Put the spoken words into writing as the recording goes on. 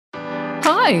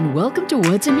Hi, and welcome to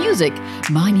Words and Music.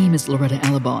 My name is Loretta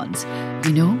Alabons.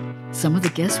 You know, some of the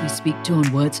guests we speak to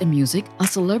on Words and Music are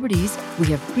celebrities we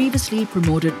have previously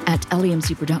promoted at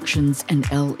LAMC Productions and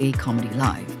LA Comedy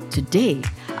Live. Today,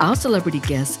 our celebrity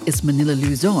guest is Manila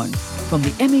Luzon from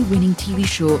the Emmy-winning TV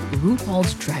show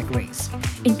RuPaul's Drag Race.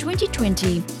 In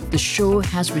 2020, the show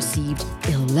has received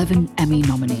 11 Emmy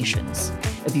nominations.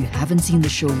 If you haven't seen the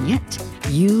show yet,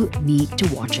 you need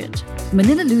to watch it.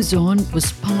 Manila Luzon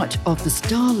was part of the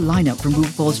star lineup from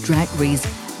RuPaul's Drag Race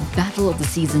Battle of the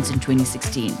Seasons in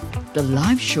 2016. The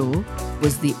live show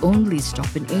was the only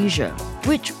stop in Asia,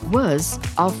 which was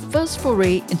our first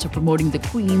foray into promoting the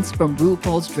queens from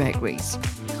RuPaul's Drag Race.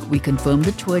 We confirmed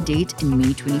the tour date in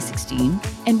May 2016,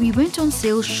 and we went on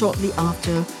sale shortly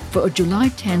after for a July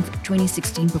 10th,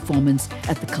 2016 performance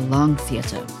at the Kallang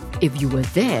Theatre. If you were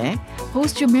there,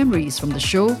 post your memories from the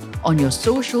show on your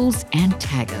socials and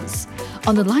tag us.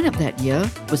 On the lineup that year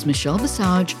was Michelle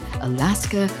Visage,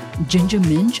 Alaska, Ginger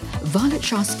Minj, Violet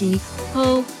Chachki,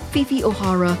 Pearl, Fifi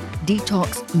O'Hara,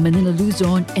 Detox, Manila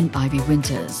Luzon, and Ivy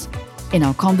Winters. In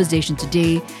our conversation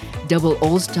today, double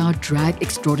all-star drag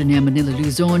extraordinaire Manila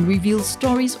Luzon reveals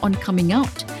stories on coming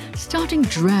out, starting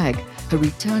drag, her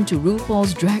return to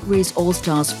RuPaul's Drag Race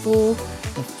All-Stars 4,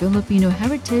 the Filipino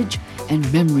heritage,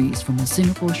 and memories from a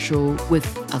Singapore show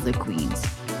with other queens.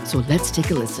 So let's take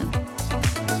a listen.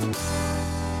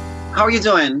 How are you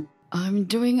doing? I'm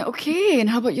doing okay. And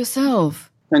how about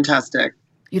yourself? Fantastic.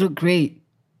 You look great.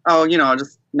 Oh,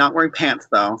 just not wearing pants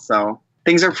though. So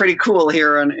things are pretty cool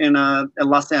here in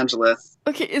Los Angeles.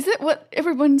 Okay, is it what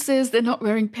everyone says they're not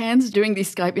wearing pants during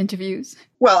these Skype interviews?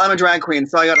 Well, I'm a drag queen,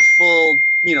 so I got a full,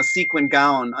 sequin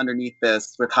gown underneath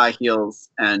this with high heels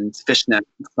and fishnet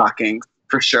stockings,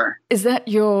 for sure. Is that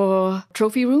your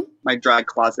trophy room? My drag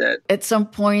closet. At some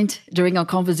point during our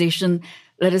conversation,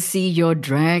 let us see your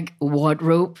drag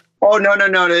wardrobe. Oh, no.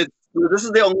 This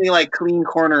is the only, clean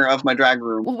corner of my drag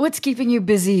room. What's keeping you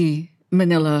busy,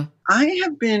 Manila? I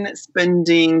have been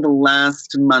spending the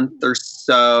last month or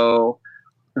so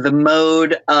the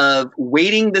mode of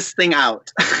waiting this thing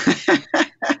out.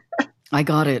 I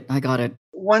got it.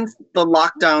 Once the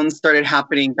lockdown started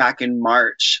happening back in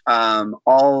March,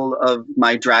 all of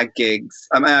my drag gigs,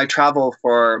 I travel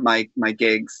for my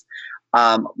gigs.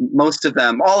 Most of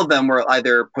them, all of them were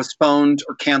either postponed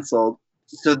or canceled.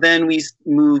 So then we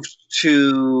moved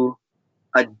to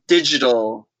a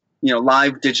digital,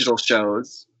 live digital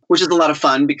shows, which is a lot of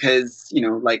fun because,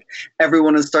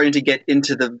 everyone is starting to get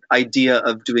into the idea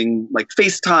of doing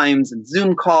FaceTimes and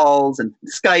Zoom calls and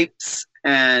Skypes.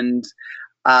 And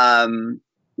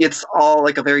it's all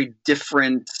a very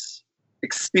different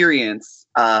experience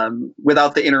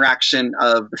without the interaction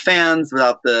of the fans,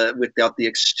 without the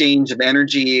exchange of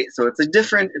energy. So it's a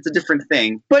different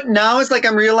thing. But now it's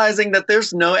I'm realizing that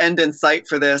there's no end in sight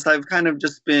for this. I've kind of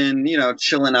just been,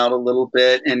 chilling out a little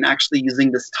bit and actually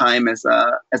using this time as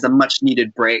a much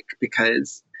needed break,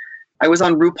 because I was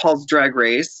on RuPaul's Drag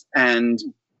Race and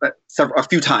a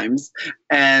few times,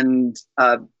 and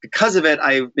because of it,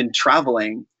 I've been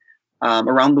traveling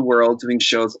around the world doing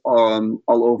shows all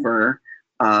over.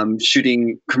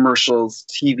 Shooting commercials,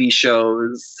 TV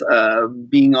shows,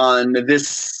 being on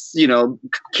this,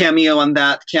 cameo on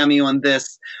that, cameo on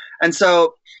this. And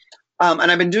so,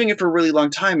 and I've been doing it for a really long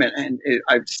time, and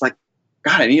I'm just God,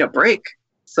 I need a break.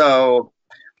 So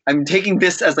I'm taking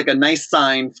this as a nice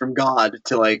sign from God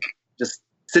to just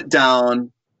sit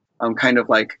down, kind of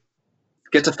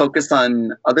get to focus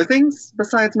on other things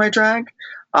besides my drag.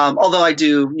 Although I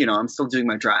do, I'm still doing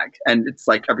my drag, and it's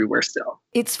everywhere still.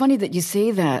 It's funny that you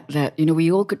say that,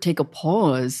 we all could take a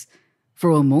pause for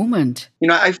a moment.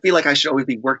 I feel I should always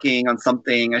be working on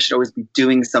something. I should always be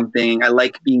doing something. I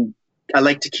like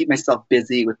to keep myself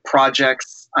busy with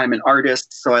projects. I'm an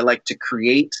artist, so I like to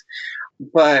create.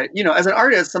 But, as an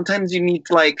artist, sometimes you need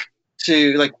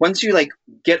to once you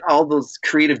get all those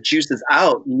creative juices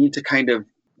out, you need to kind of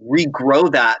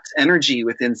regrow that energy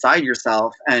within inside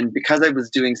yourself. And because I was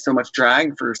doing so much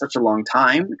drag for such a long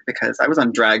time, because I was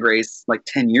on Drag Race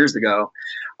 10 years ago,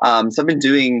 so I've been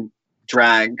doing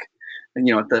drag,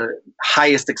 at the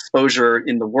highest exposure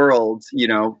in the world,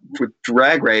 with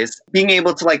Drag Race, being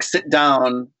able to sit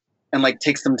down and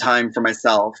take some time for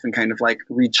myself and kind of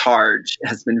recharge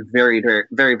has been very, very,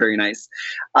 very, very nice.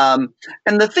 And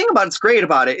the thing it's great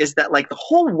about it is that the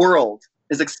whole world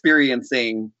is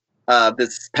experiencing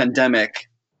this pandemic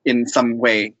in some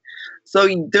way. So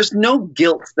there's no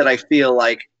guilt that I feel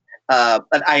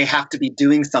that I have to be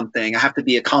doing something. I have to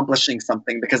be accomplishing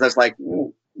something, because I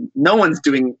was no one's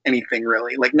doing anything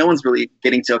really. No one's really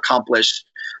getting to accomplish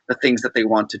the things that they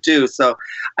want to do. So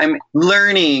I'm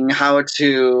learning how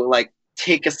to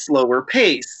take a slower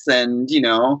pace and,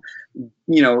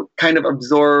 kind of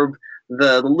absorb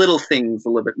the little things a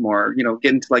little bit more,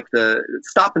 get into like the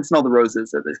stop and smell the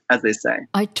roses, as they say.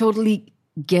 I totally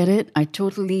get it. I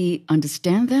totally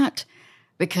understand that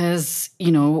because,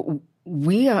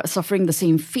 we are suffering the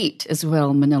same fate as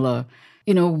well, Manila.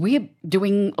 We're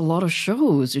doing a lot of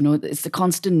shows, it's the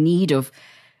constant need of,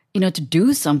 to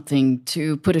do something,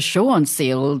 to put a show on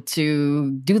sale,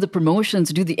 to do the promotions,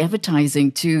 to do the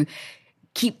advertising, to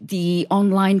keep the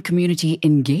online community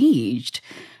engaged.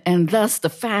 And thus the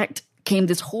fact came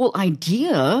this whole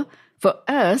idea for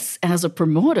us as a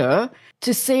promoter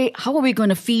to say, how are we going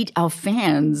to feed our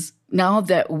fans now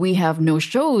that we have no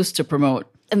shows to promote?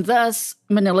 And thus,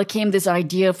 Manila, came this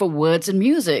idea for Words and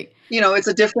Music. It's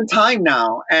a different time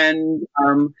now. And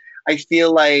I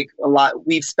feel like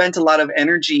we've spent a lot of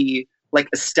energy like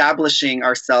establishing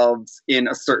ourselves in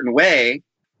a certain way,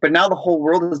 but now the whole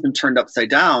world has been turned upside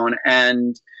down.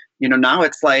 And now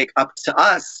it's like up to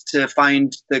us to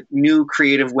find the new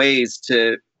creative ways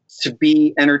to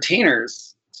be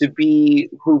entertainers, to be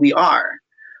who we are.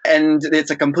 And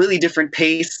it's a completely different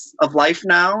pace of life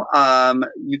now.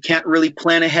 You can't really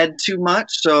plan ahead too much.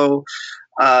 So,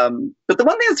 but the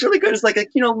one thing that's really good is like, a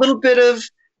little bit of,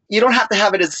 you don't have to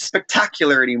have it as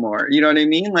spectacular anymore. You know what I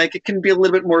mean? Like it can be a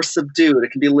little bit more subdued.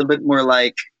 It can be a little bit more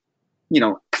like,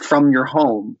 from your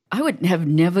home. I would have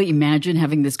never imagined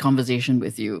having this conversation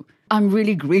with you. I'm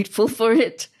really grateful for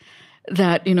it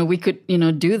that, we could,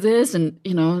 do this and,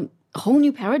 a whole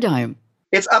new paradigm.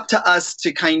 It's up to us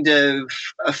to kind of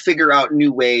figure out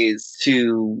new ways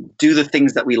to do the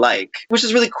things that we like, which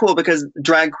is really cool because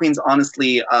drag queens,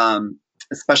 honestly,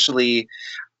 especially,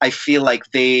 I feel like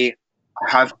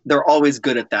they're always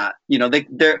good at that.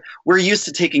 We're used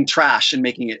to taking trash and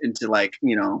making it into like,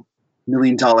 $1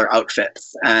 million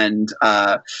outfits. And,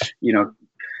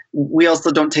 we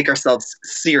also don't take ourselves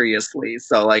seriously.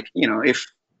 So like, if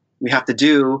we have to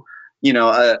do,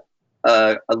 a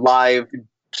live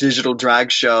digital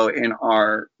drag show in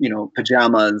our,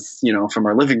 pajamas, from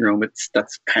our living room,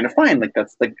 that's kind of fine. Like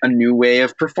that's like a new way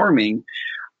of performing.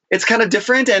 It's kind of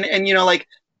different. And, like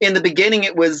in the beginning,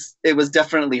 it was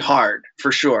definitely hard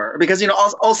for sure. Because,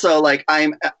 also like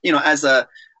I'm, as a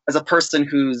person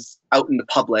who's out in the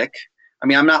public, I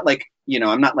mean, I'm not like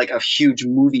a huge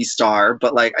movie star,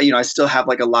 but like, I still have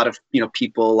like a lot of,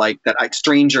 people like that,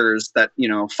 strangers that,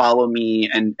 follow me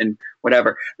and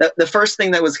whatever. The first thing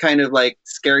that was kind of like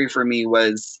scary for me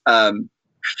was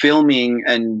filming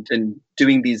and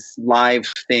doing these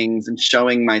live things and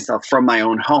showing myself from my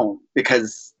own home,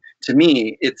 because to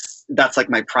me, that's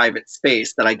like my private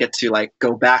space that I get to like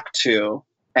go back to.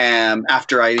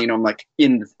 After I'm like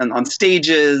on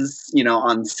stages,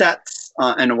 on sets,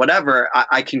 and whatever,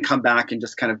 I can come back and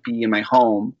just kind of be in my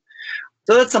home.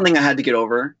 So that's something I had to get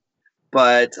over,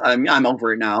 but I'm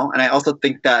over it now. And I also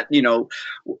think that,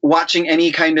 watching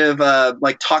any kind of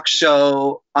like talk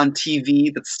show on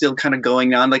TV that's still kind of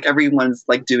going on, like everyone's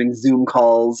like doing Zoom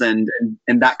calls and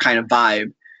that kind of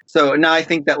vibe. So now I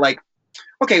think that like,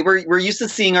 okay, we're used to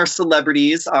seeing our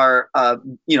celebrities are,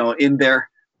 in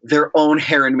their own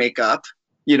hair and makeup,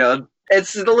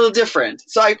 it's a little different.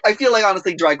 So I feel like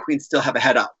honestly, drag queens still have a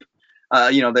head up.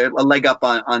 They're a leg up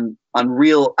on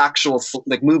real actual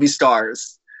like movie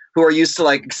stars who are used to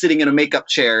like sitting in a makeup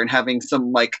chair and having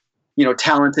some like,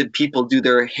 talented people do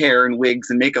their hair and wigs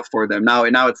and makeup for them. Now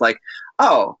it's like,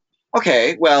 oh,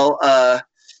 okay, well,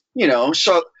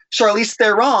 Charlize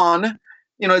Theron,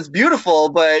 is beautiful,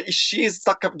 but she's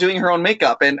stuck up doing her own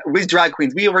makeup. And we drag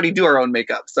queens, we already do our own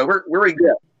makeup. So we're really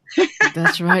good.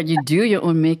 That's right. You do your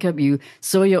own makeup, you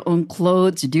sew your own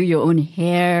clothes, you do your own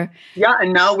hair. Yeah,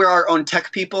 and now we're our own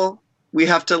tech people. We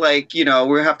have to like, we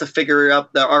have to figure out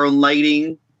our own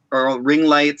lighting, our own ring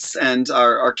lights and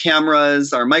our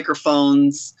cameras, our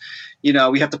microphones.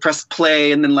 We have to press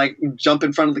play and then like jump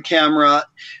in front of the camera.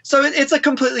 So it's a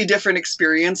completely different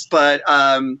experience. But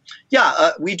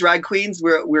we drag queens,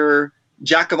 we're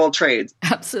jack of all trades.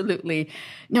 Absolutely.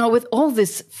 Now, with all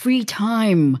this free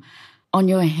time on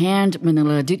your hand,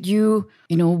 Manila, did you,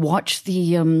 watch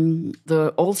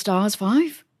the All Stars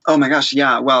 5? Oh my gosh,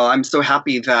 yeah. Well, I'm so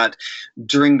happy that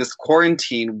during this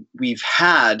quarantine, we've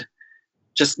had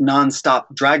just nonstop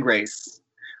Drag Race.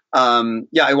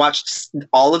 I watched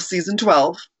all of season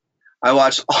 12. I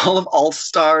watched all of All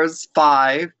Stars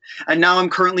 5. And now I'm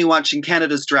currently watching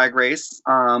Canada's Drag Race.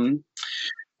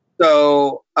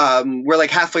 So we're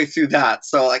like halfway through that.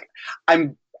 So like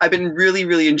I've been really,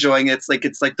 really enjoying it.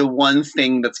 It's like the one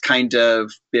thing that's kind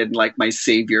of been like my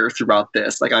savior throughout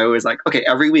this. Like I always like, okay,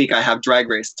 every week I have Drag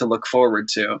Race to look forward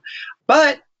to.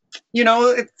 But,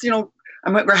 it's,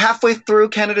 we're halfway through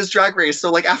Canada's Drag Race,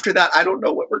 so like after that, I don't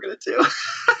know what we're gonna do.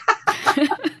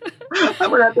 I'm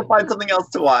gonna have to find something else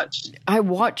to watch. I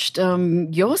watched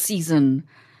your season,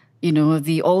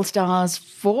 the All Stars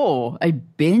 4. I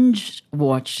binge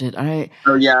watched it.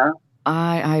 Oh yeah.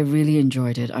 I really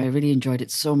enjoyed it. I really enjoyed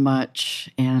it so much.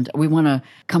 And we want to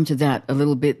come to that a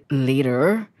little bit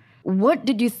later. What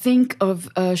did you think of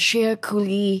Shea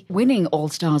Coulee winning All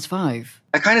Stars 5?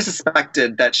 I kind of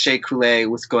suspected that Shea Coulee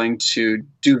was going to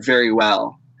do very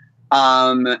well.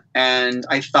 And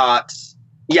I thought,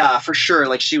 yeah, for sure,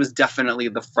 like she was definitely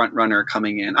the front runner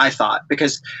coming in, I thought,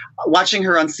 because watching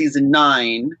her on season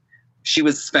 9, she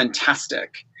was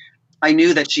fantastic. I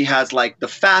knew that she has like the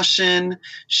fashion.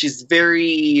 She's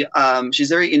very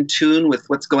in tune with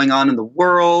what's going on in the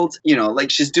world. Like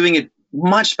she's doing it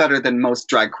much better than most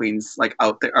drag queens like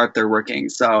out there working.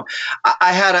 So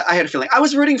I had a feeling. I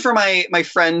was rooting for my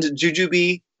friend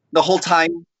Jujubee the whole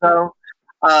time though,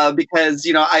 because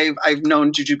I've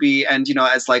known Jujubee, and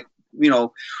as like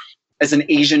as an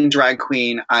Asian drag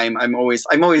queen, I'm always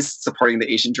supporting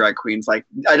the Asian drag queens. Like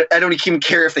I don't even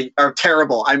care if they are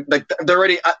terrible. I'm like, they're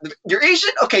already you're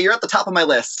Asian, okay, you're at the top of my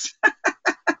list.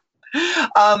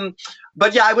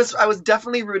 But yeah, I was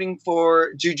definitely rooting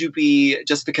for Jujubee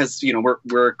just because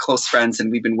we're close friends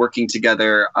and we've been working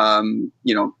together.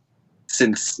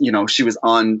 Since she was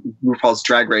on RuPaul's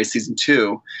Drag Race season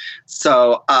 2,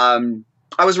 so.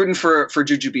 I was rooting for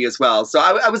Jujubee as well. So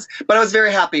I was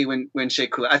very happy when Shea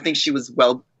Coulee. I think she was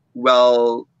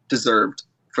well deserved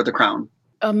for the crown.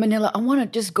 Manila, I want to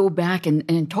just go back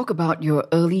and talk about your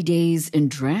early days in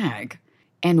drag.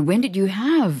 And when did you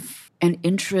have an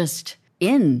interest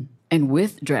in and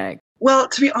with drag? Well,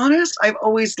 to be honest, I've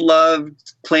always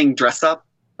loved playing dress up.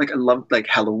 Like I loved like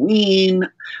Halloween.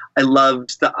 I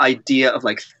loved the idea of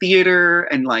like theater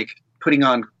and like putting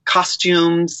on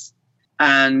costumes.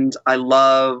 And I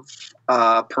love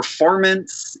live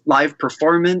performance.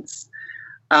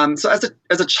 So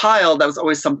as a child, that was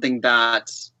always something that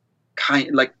kind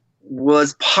of like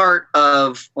was part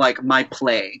of like my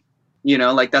play.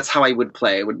 Like that's how I would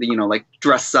play. Would like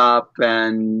dress up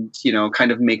and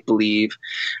kind of make believe.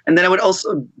 And then I would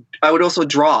also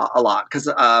draw a lot because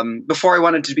before I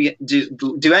wanted to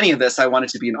do any of this, I wanted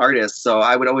to be an artist. So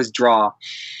I would always draw,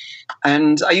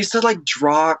 and I used to like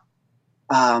draw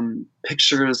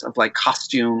pictures of like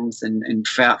costumes and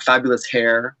fabulous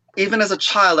hair. Even as a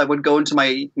child, I would go into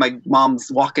my mom's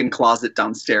walk-in closet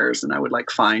downstairs and I would like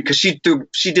find, because she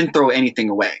didn't throw anything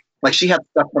away. Like she had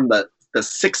stuff from the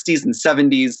 60s and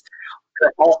 70s,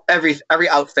 every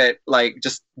outfit like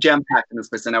just jam-packed in this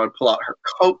place. And I would pull out her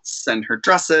coats and her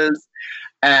dresses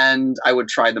and I would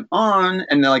try them on.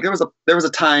 And then like there was a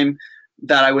time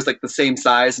that I was like the same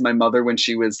size as my mother when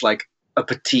she was like a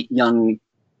petite young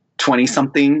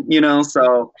 20-something,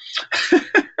 so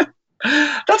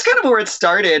that's kind of where it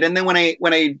started. And then when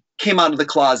I came out of the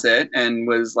closet and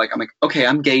was like, I'm like, okay,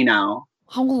 I'm gay now.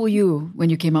 How old were you when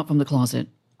you came out from the closet?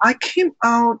 I came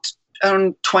out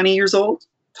 20 years old.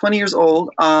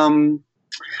 I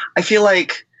feel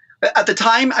like at the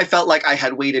time I felt like I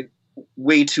had waited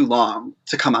way too long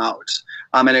to come out.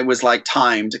 And it was like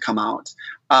time to come out.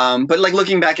 But like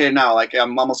looking back at it now, like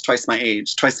I'm almost twice my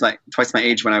age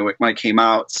when I came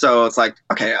out. So it's like,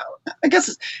 okay, I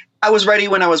guess I was ready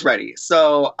when I was ready.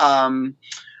 So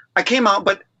I came out,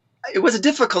 but it was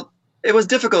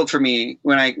difficult for me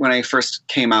when I first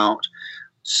came out.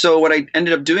 So what I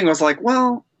ended up doing was like,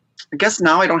 well, I guess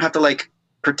now I don't have to like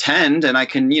pretend, and I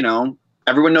can,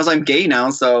 everyone knows I'm gay now,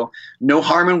 so no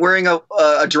harm in wearing a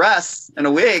dress and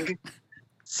a wig.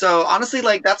 So honestly,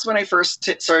 like that's when I first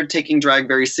started taking drag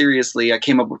very seriously. I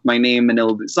came up with my name,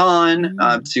 Manila Luzon,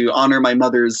 to honor my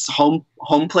mother's home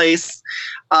place.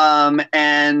 I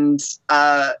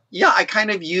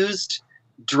kind of used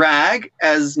drag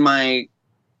as my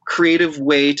creative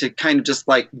way to kind of just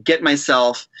like get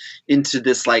myself into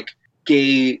this like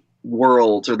gay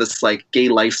world or this like gay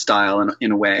lifestyle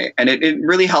in a way. And it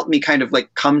really helped me kind of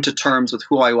like come to terms with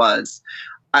who I was.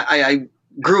 I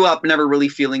grew up never really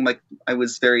feeling like I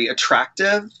was very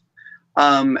attractive.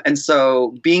 And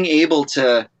so being able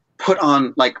to put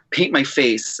on, like, paint my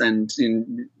face and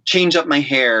change up my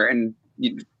hair and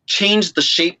change the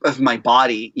shape of my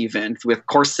body, even with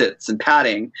corsets and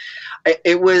padding,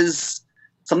 it was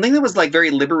something that was like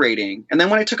very liberating. And then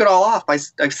when I took it all off, I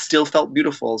still felt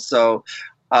beautiful. So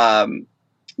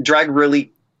drag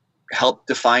really helped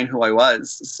define who I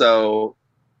was. So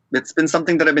it's been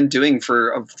something that I've been doing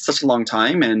for such a long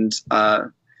time. And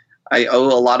I owe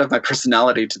a lot of my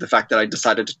personality to the fact that I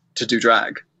decided to do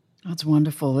drag. That's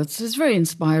wonderful. It's very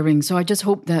inspiring. So I just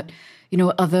hope that,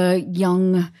 other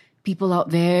young people out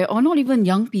there, or not even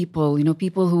young people,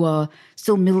 people who are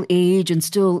still middle-aged and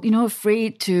still,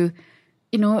 afraid to,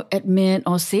 admit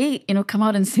or say, come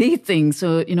out and say things.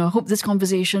 So, I hope this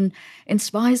conversation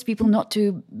inspires people not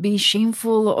to be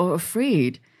shameful or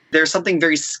afraid. There's something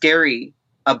very scary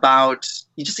about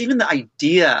just even the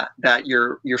idea that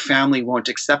your family won't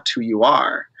accept who you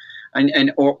are,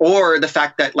 or the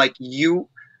fact that like you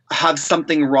have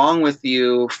something wrong with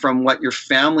you from what your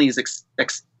family is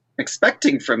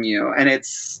expecting from you, and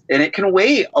it can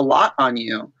weigh a lot on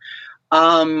you.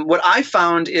 What I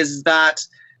found is that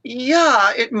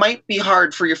it might be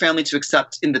hard for your family to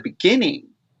accept in the beginning.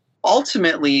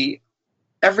 Ultimately,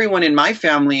 everyone in my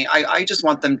family, I just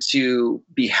want them to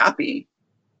be happy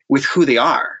with who they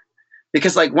are.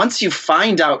 Because like once you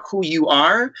find out who you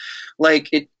are, like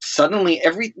it suddenly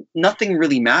nothing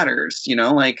really matters,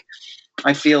 like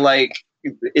I feel like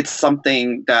it's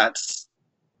something that's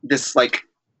this like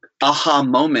aha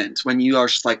moment when you are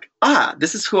just like,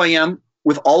 this is who I am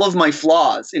with all of my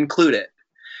flaws included,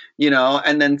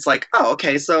 and then it's like, oh,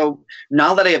 okay, so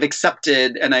now that I have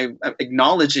accepted and I'm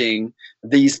acknowledging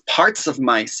these parts of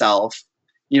myself,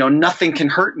 nothing can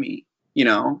hurt me.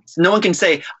 No one can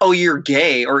say, oh, you're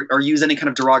gay or use any kind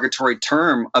of derogatory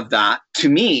term of that to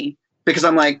me, because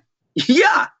I'm like,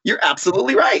 yeah, you're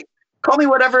absolutely right. Call me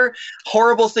whatever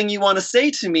horrible thing you want to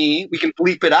say to me. We can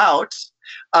bleep it out.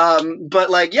 But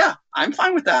like, yeah, I'm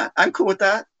fine with that. I'm cool with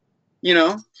that.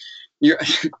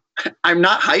 I'm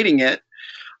not hiding it.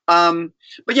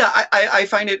 But yeah, I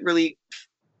find it really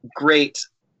great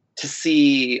to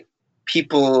see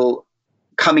people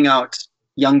coming out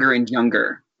younger and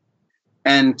younger,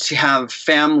 and to have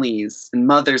families and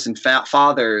mothers and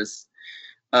fathers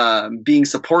being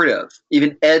supportive,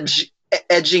 even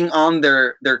edging on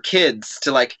their kids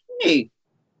to like, hey,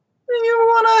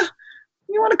 you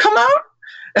wanna come out?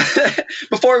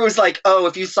 Before it was like, oh,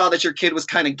 if you saw that your kid was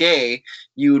kind of gay,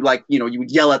 you would like, you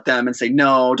would yell at them and say,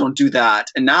 no, don't do that.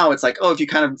 And now it's like, oh, if you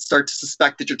kind of start to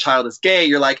suspect that your child is gay,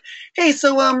 you're like, hey,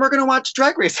 so we're gonna watch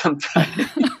Drag Race sometime.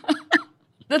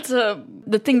 That's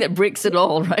the thing that breaks it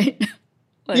all, right?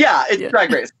 It's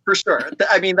Drag Race for sure.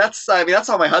 I mean, that's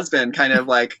how my husband kind of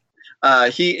like,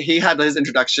 he had his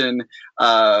introduction,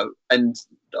 and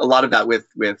a lot of that with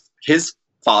his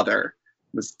father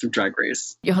was through Drag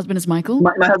Race. Your husband is Michael?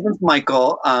 My husband's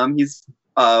Michael. He's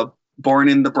born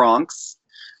in the Bronx,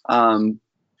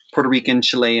 Puerto Rican,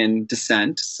 Chilean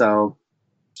descent. So,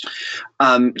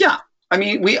 I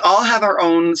mean, we all have our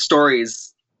own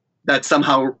stories that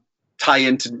somehow tie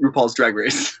into RuPaul's Drag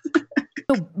Race.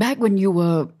 So back when you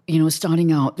were,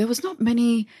 starting out, there was not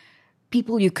many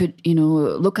people you could,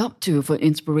 look up to for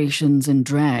inspirations in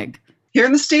drag. Here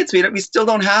in the States, we still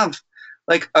don't have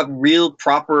like a real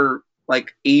proper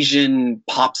like Asian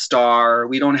pop star.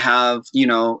 We don't have,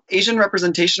 Asian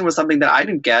representation was something that I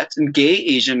didn't get, and gay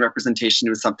Asian representation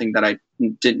was something that I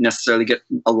didn't necessarily get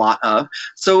a lot of.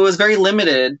 So it was very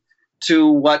limited to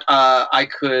what I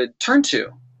could turn to.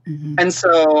 Mm-hmm. And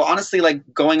so honestly, like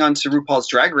going on to RuPaul's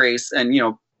Drag Race and,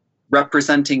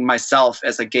 representing myself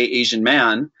as a gay Asian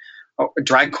man, a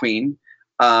drag queen,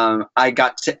 I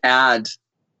got to add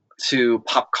to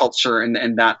pop culture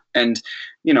and that. And,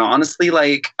 honestly,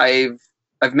 like I've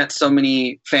met so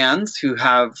many fans who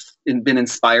have been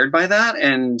inspired by that.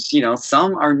 And,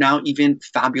 some are now even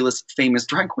fabulous, famous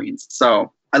drag queens.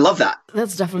 So I love that.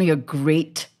 That's definitely a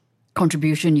great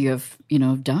contribution you have,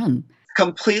 done.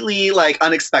 Completely like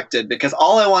unexpected, because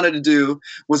all I wanted to do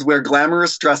was wear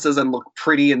glamorous dresses and look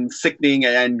pretty and sickening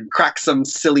and crack some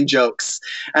silly jokes.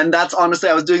 And that's honestly,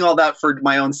 I was doing all that for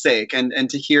my own sake. And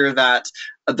to hear that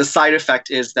the side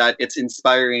effect is that it's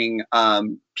inspiring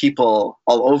people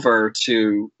all over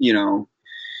to,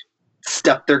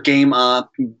 step their game up,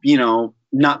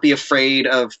 not be afraid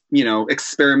of,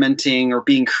 experimenting or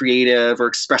being creative or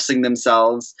expressing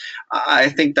themselves. I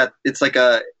think that it's like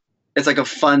a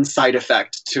fun side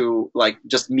effect to like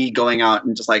just me going out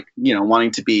and just like,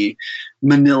 wanting to be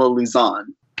Manila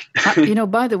Luzon.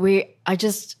 By the way, I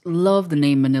just love the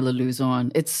name Manila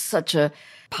Luzon. It's such a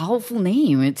powerful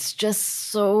name. It's just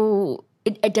so,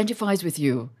 it identifies with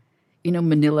you,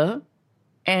 Manila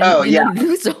and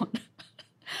Luzon.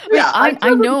 Yeah,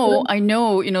 I know,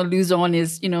 Luzon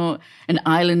is, an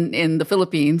island in the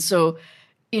Philippines. So,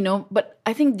 but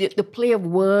I think the play of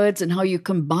words and how you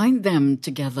combine them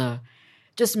together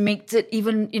just makes it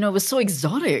even, it was so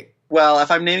exotic. Well, if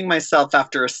I'm naming myself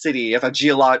after a city, if a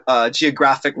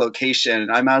geographic location,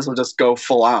 I might as well just go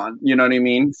full on. You know what I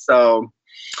mean? So,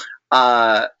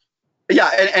 and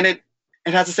it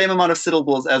has the same amount of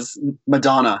syllables as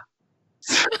Madonna.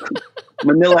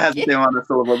 Manila has the same amount of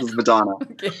syllables as Madonna.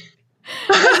 Okay.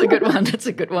 That's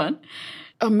a good one.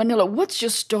 Manila, what's your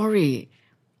story?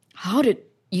 How did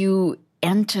you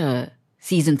enter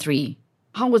season 3?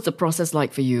 How was the process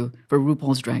like for you for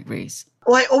RuPaul's Drag Race?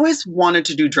 Well, I always wanted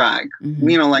to do drag,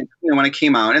 when I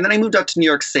came out, and then I moved up to New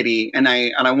York City, and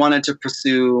I wanted to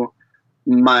pursue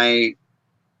my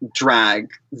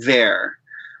drag there.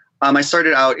 I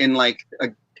started out in like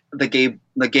the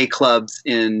gay clubs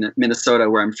in Minnesota,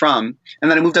 where I'm from, and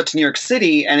then I moved up to New York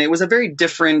City, and it was a very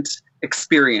different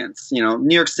experience.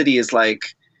 New York City is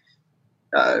like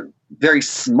very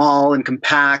small and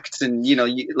compact, and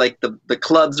like the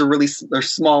clubs are they're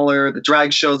smaller. The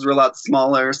drag shows were a lot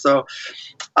smaller, so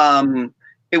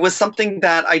it was something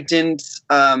that I didn't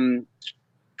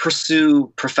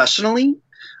pursue professionally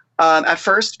at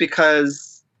first,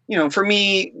 because for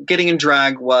me, getting in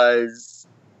drag was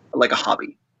like a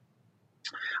hobby.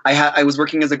 I was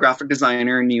working as a graphic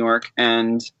designer in New York,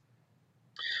 and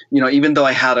even though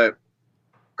I had a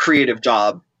creative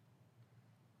job,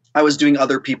 I was doing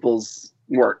other people's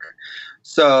work.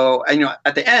 So,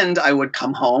 at the end, I would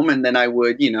come home, and then I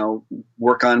would,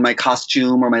 work on my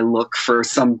costume or my look for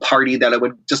some party that I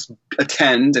would just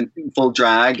attend in full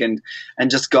drag, and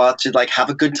just go out to like have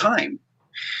a good time.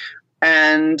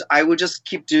 And I would just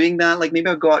keep doing that. Like maybe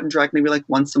I'd go out and drag maybe like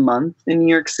once a month in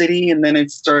New York City, and then it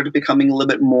started becoming a little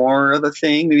bit more of a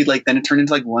thing. Maybe like then it turned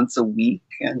into like once a week,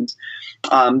 and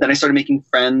then I started making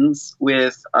friends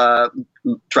with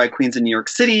drag queens in New York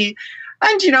City,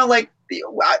 and I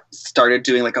started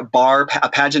doing like a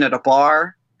pageant at a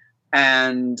bar,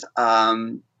 and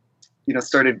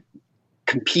started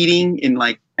competing in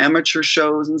like amateur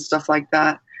shows and stuff like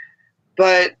that.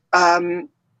 But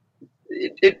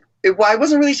I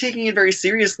wasn't really taking it very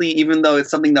seriously, even though it's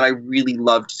something that I really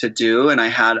loved to do, and I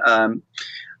had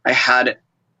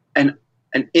an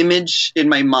image in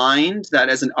my mind that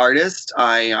as an artist,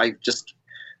 I just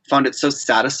found it so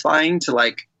satisfying to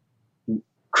like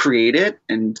create it,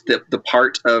 and the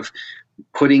part of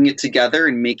putting it together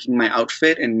and making my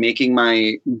outfit and painting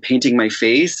my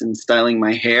face and styling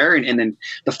my hair, and then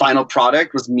the final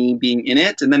product was me being in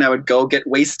it. And then I would go get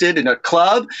wasted in a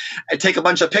club, I'd take a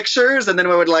bunch of pictures, and then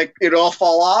I would like it all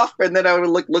fall off, and then I would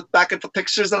look back at the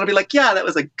pictures, and I'd be like, yeah, that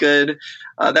was a good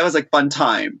that was a fun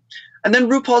time. And then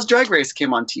RuPaul's Drag Race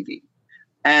came on TV,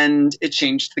 and it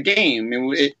changed the game.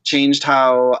 It changed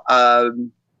how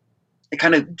it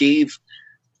kind of gave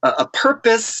a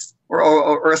purpose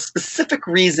or a specific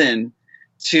reason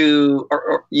to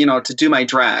do my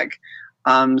drag.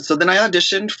 So then I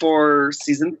auditioned for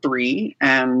season 3,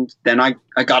 and then I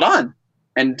got on,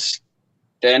 and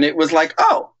then it was like,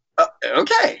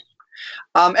 okay.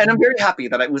 And I'm very happy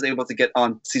that I was able to get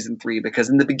on season 3, because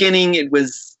in the beginning it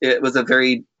was a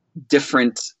very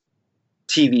different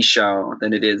TV show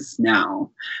than it is now.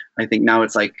 I think now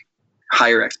it's like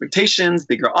higher expectations,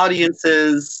 bigger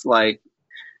audiences, like,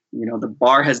 the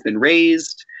bar has been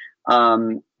raised.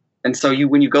 And so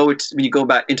when you go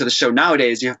back into the show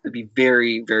nowadays, you have to be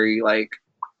very, very like,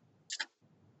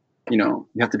 you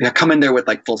have to come in there with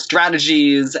like full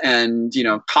strategies and,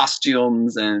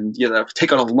 costumes, and,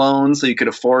 take out a loan so you could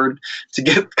afford to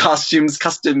get costumes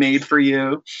custom made for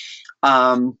you.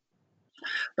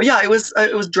 But yeah, it was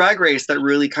Drag Race that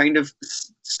really kind of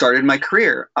started my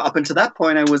career. Up until that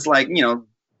point, I was like,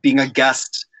 being a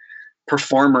guest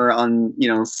performer on,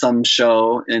 some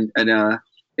show in a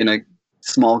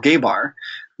small gay bar.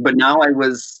 But now I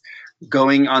was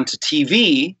going onto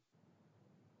TV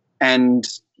and,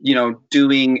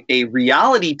 doing a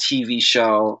reality TV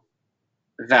show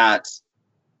that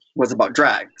was about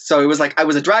drag. So it was like I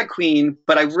was a drag queen,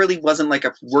 but I really wasn't like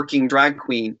a working drag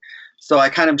queen. So I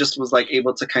kind of just was like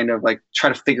able to kind of like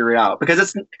try to figure it out,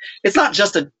 because it's not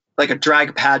just a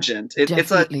drag pageant.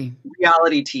 It's a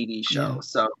reality TV show. Yeah.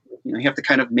 So you have to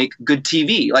kind of make good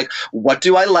TV. Like, what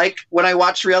do I like when I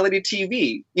watch reality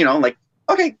TV? Like,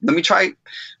 okay, let me try,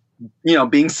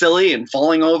 being silly and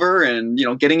falling over and,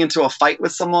 getting into a fight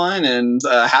with someone and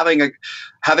having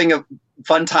a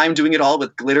fun time doing it all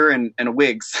with glitter and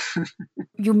wigs.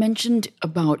 You mentioned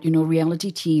about,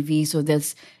 reality TV. So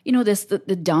there's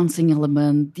the dancing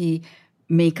element, the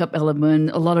makeup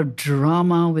element, a lot of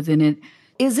drama within it.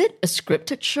 Is it a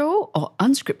scripted show or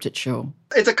unscripted show?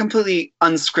 It's a completely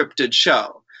unscripted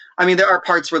show. I mean, there are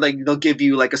parts where they'll give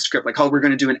you like a script, like, oh, we're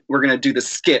going to do the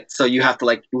skit. So you have to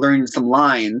like learn some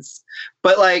lines,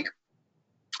 but like,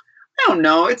 I don't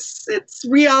know. It's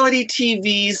reality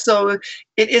TV. So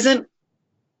it isn't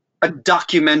a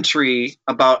documentary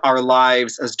about our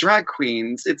lives as drag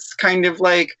queens. It's kind of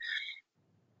like,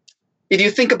 if you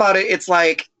think about it, it's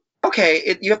like,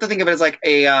 okay, you have to think of it as like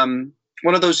a,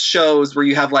 one of those shows where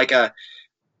you have like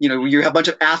you know, you have a bunch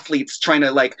of athletes trying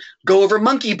to like go over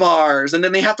monkey bars, and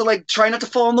then they have to like try not to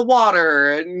fall in the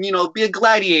water, and you know, be a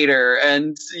gladiator,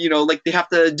 and you know, like they have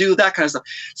to do that kind of stuff.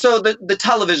 So the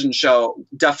television show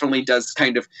definitely does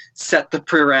kind of set the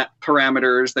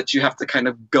parameters that you have to kind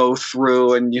of go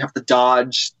through, and you have to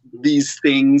dodge these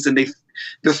things, and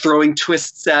they're throwing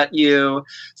twists at you.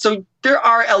 So there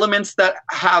are elements that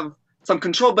have some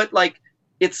control, but like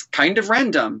it's kind of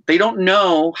random. They don't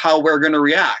know how we're going to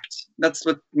react. That's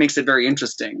what makes it very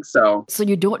interesting. So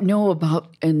you don't know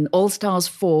about in All Stars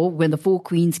 4, when the 4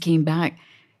 queens came back,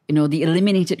 you know, the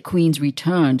eliminated queens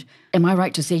returned. Am I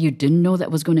right to say you didn't know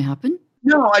that was going to happen?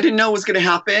 No, I didn't know it was going to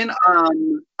happen.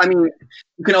 I mean,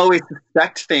 you can always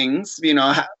suspect things, you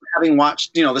know, having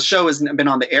watched, you know, the show has been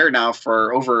on the air now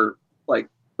for over like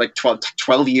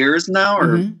 12 years now,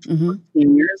 or 15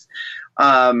 years.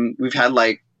 We've had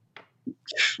like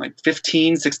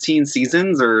 15, 16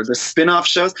 seasons, or the spin-off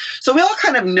shows. So we all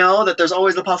kind of know that there's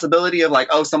always the possibility of like,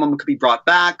 oh, someone could be brought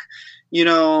back, you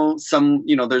know,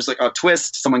 there's like a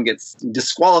twist, someone gets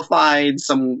disqualified,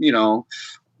 you know,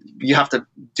 you have to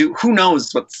do, who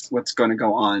knows what's going to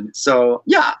go on. So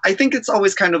yeah, I think it's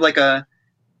always kind of like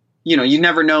you know, you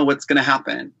never know what's going to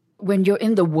happen. When you're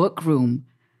in the workroom,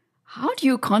 how do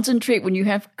you concentrate when you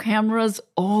have cameras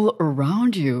all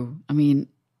around you? I mean,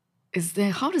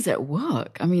 how does that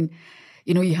work? I mean,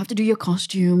 you know, you have to do your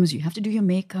costumes, you have to do your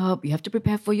makeup, you have to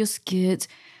prepare for your skits,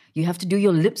 you have to do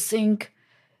your lip sync,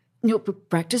 you know,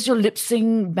 practice your lip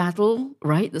sync battle,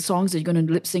 right? The songs that you're going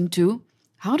to lip sync to.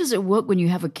 How does it work when you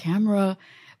have a camera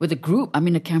with a group? I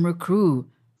mean, a camera crew.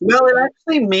 Well, it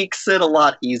actually makes it a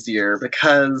lot easier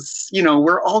because, you know,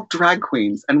 we're all drag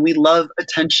queens and we love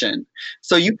attention.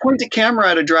 So you point a camera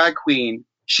at a drag queen,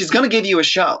 she's going to give you a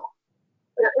show.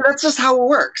 That's just how it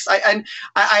works.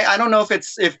 I don't know if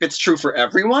it's true for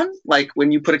everyone, like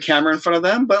when you put a camera in front of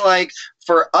them, but like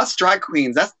for us drag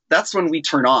queens, that's when we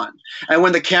turn on. And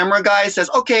when the camera guy says,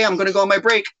 okay, I'm going to go on my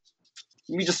break,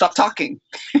 we just stop talking.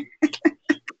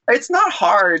 It's not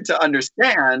hard to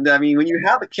understand. I mean, when you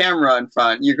have a camera in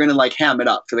front, you're going to like ham it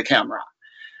up for the camera.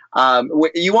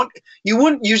 You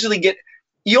wouldn't usually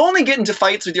you only get into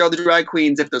fights with your other drag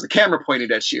queens if there's a camera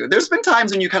pointed at you. There's been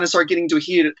times when you kind of start getting into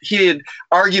a heated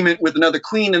argument with another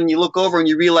queen, and you look over and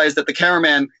you realize that the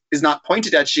cameraman is not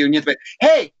pointed at you, and you have to be,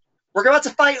 hey, we're about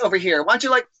to fight over here. Why don't you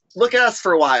like look at us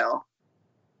for a while?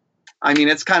 I mean,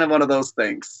 it's kind of one of those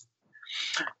things.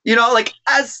 You know, like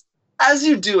as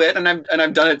you do it, and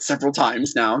I've done it several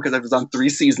times now because I've done 3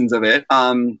 seasons of it.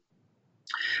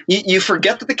 You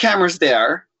forget that the camera's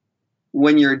there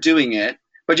when you're doing it,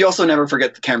 but you also never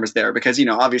forget the camera's there because, you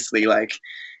know, obviously, like,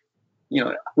 you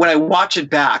know, when I watch it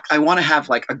back, I want to have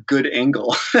like a good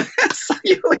angle. So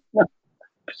you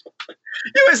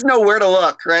always know where to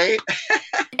look, right?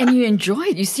 And you enjoy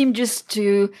it. You seem just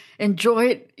to enjoy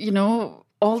it, you know,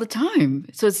 all the time.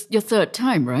 So it's your 3rd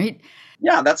time, right?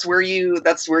 Yeah, that's where you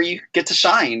get to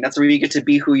shine. That's where you get to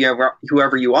be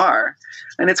whoever you are.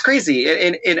 And it's crazy.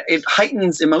 It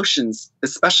heightens emotions,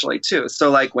 especially too.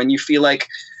 So like when you feel like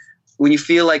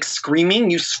screaming,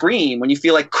 you scream. When you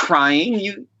feel like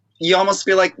crying, you almost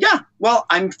feel like, yeah, well,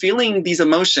 I'm feeling these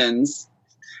emotions,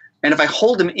 and if I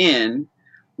hold them in,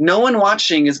 no one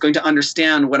watching is going to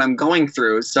understand what I'm going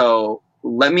through. So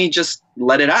let me just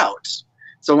let it out.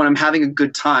 So when I'm having a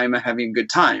good time, I'm having a good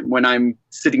time. When I'm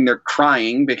sitting there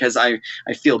crying because I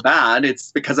feel bad,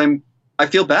 it's because I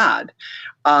feel bad.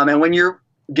 And when you're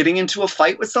getting into a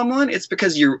fight with someone, it's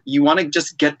because you want to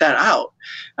just get that out.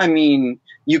 I mean,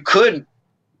 you could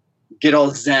get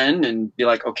all zen and be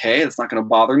like, okay, it's not going to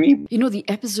bother me. You know, the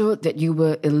episode that you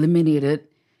were eliminated,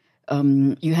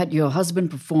 you had your husband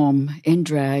perform in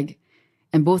drag,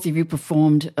 and both of you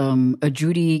performed a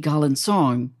Judy Garland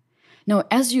song. Now,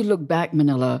 as you look back,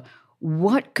 Manila,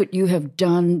 what could you have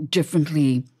done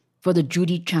differently for the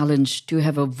Judy challenge to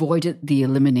have avoided the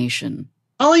elimination?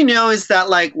 All I know is that,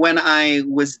 like, when I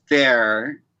was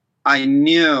there, I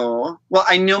knew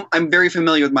I'm very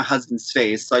familiar with my husband's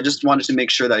face, so I just wanted to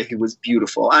make sure that he was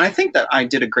beautiful. And I think that I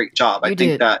did a great job. I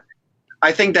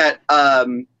think that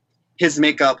his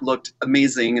makeup looked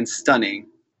amazing and stunning.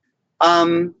 I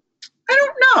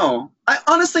don't know. I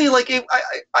honestly, like,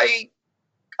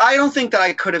 I don't think that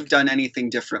I could have done anything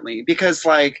differently because,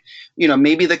 like, you know,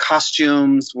 maybe the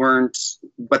costumes weren't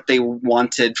what they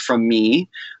wanted from me.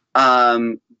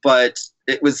 But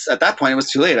it was, at that point, it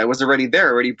was too late. I was already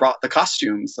there, already brought the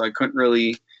costumes. So I couldn't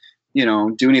really, you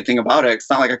know, do anything about it. It's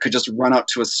not like I could just run out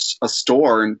to a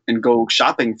store and go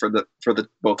shopping for the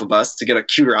both of us to get a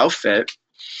cuter outfit.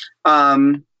 But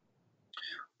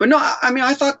no, I mean,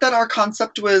 I thought that our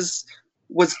concept was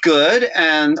was good,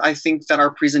 and I think that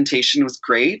our presentation was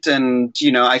great. And,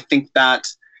 I think that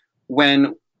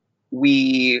when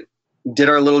we did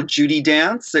our little Judy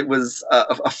dance, it was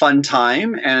a fun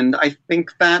time. And I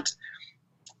think that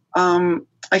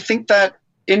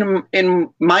in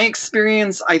my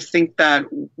experience, I think that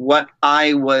what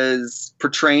I was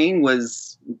portraying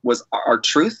was our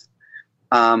truth.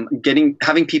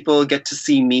 Having people get to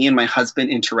see me and my husband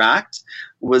interact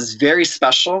was very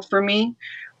special for me.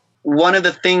 One of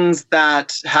the things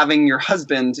that having your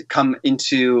husband come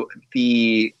into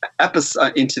the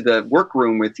episode, into the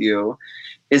workroom with you,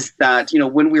 is that,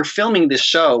 when we're filming this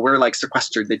show, we're like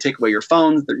sequestered. They take away your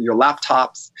phones, your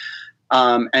laptops,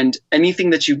 and anything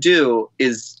that you do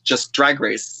is just Drag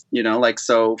Race,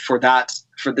 so for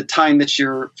the time that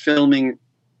you're filming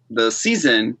the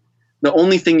season, the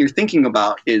only thing you're thinking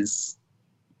about is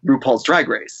RuPaul's Drag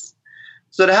Race.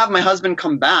 So to have my husband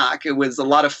come back, it was a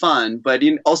lot of fun, but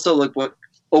also like what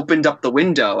opened up the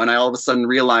window, and I all of a sudden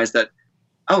realized that,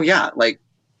 oh yeah, like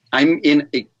I'm in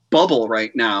a bubble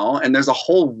right now, and there's a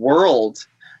whole world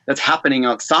that's happening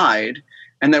outside,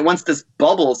 and that once this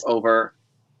bubble's over,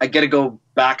 I get to go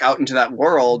back out into that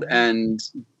world and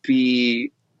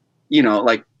be,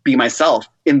 be myself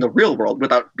in the real world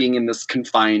without being in this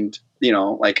confined,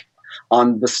 like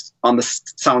on the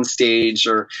sound stage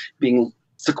or being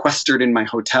sequestered in my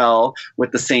hotel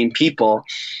with the same people.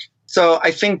 So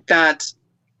I think that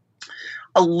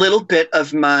a little bit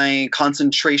of my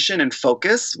concentration and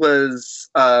focus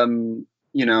was, I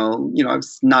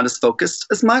was not as focused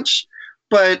as much,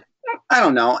 but I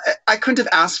don't know. I couldn't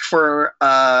have asked for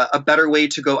a better way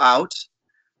to go out,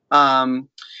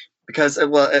 because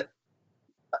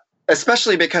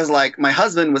especially because like my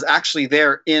husband was actually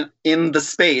there in the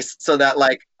space, so that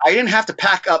like I didn't have to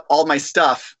pack up all my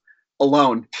stuff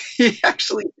alone. He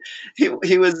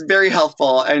was very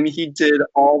helpful, and he did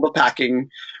all the packing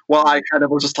while I kind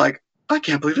of was just like, I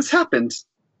can't believe this happened.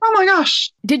 Oh my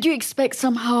gosh. Did you expect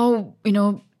somehow,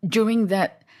 during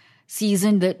that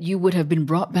season that you would have been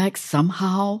brought back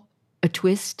somehow, a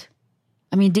twist?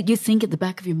 I mean, did you think at the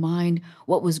back of your mind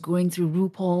what was going through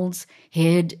RuPaul's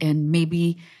head? And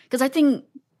maybe, because I think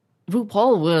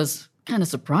RuPaul was kind of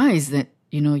surprised that,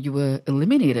 you were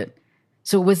eliminated.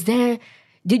 So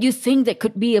did you think there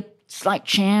could be a slight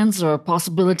chance or a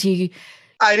possibility?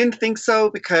 I didn't think so,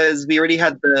 because we already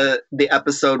had the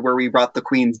episode where we brought the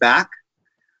queens back.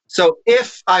 So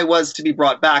if I was to be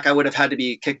brought back, I would have had to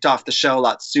be kicked off the show a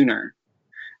lot sooner.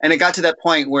 And it got to that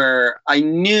point where I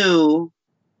knew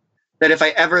that if I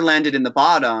ever landed in the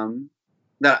bottom,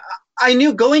 that I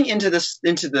knew going into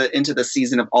the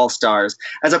season of All Stars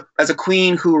as a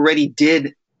queen who already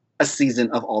did a season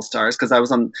of All Stars, because I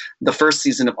was on the first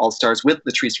season of All Stars with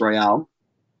Latrice Royale.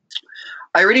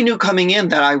 I already knew coming in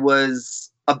that I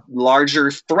was a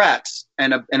larger threat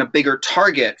and a bigger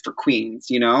target for queens.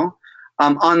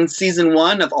 On season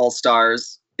 1 of All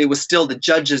Stars, it was still the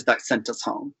judges that sent us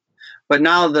home, but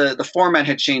now the format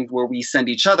had changed where we send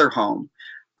each other home.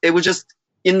 It was just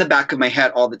in the back of my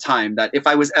head all the time that if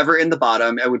I was ever in the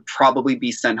bottom, I would probably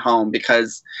be sent home,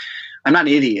 because I'm not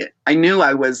an idiot. I knew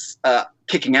I was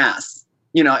kicking ass.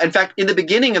 In fact, in the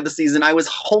beginning of the season, I was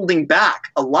holding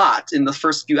back a lot in the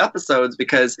first few episodes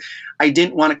because I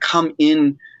didn't want to come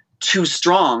in too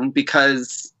strong,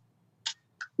 because,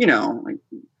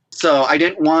 so I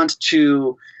didn't want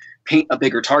to paint a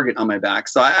bigger target on my back.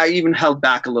 So I even held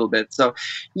back a little bit. So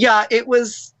yeah, it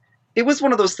was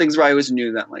one of those things where I always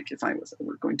knew that, like, if I was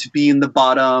ever going to be in the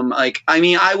bottom, like, I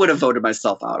mean, I would have voted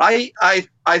myself out.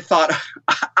 I thought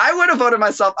I would have voted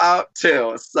myself out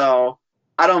too. So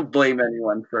I don't blame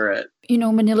anyone for it.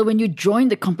 Manila, when you joined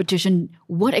the competition,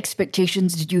 what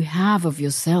expectations did you have of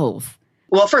yourself?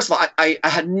 Well, first of all, I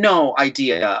had no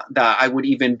idea that I would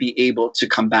even be able to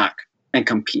come back and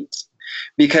compete,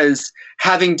 because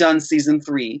having done season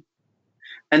 3,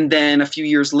 and then a few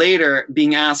years later,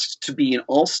 being asked to be an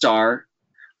All-Star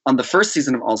on the first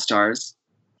season of All Stars,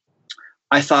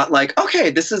 I thought, like, okay,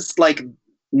 this is like,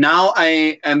 now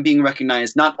I am being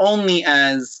recognized not only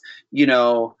as,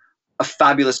 a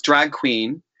fabulous drag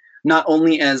queen, not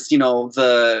only as,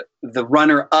 the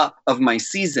runner-up of my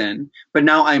season, but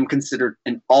now I am considered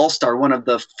an all-star, one of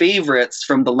the favorites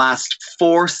from the last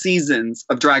 4 seasons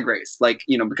of Drag Race. Like,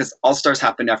 because All-Stars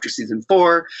happened after season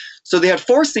 4. So they had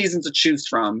 4 seasons to choose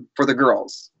from for the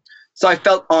girls. So I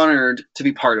felt honored to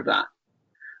be part of that.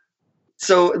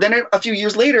 So then a few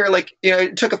years later, like,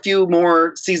 it took a few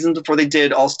more seasons before they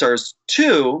did All-Stars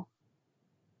 2,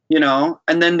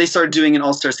 and then they started doing an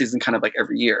All-Star season kind of like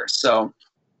every year. So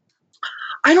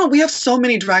We have so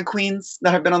many drag queens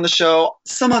that have been on the show.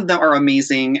 Some of them are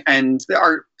amazing, and there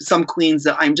are some queens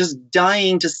that I'm just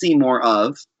dying to see more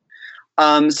of.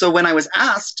 So when I was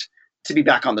asked to be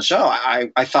back on the show,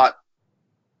 I thought,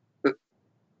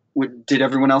 did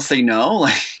everyone else say no?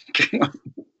 Like,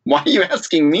 why are you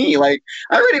asking me? Like,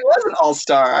 I already was an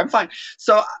all-star. I'm fine.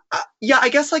 So yeah, I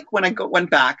guess like when I went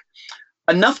back,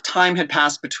 enough time had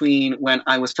passed between when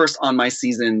I was first on my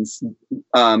seasons,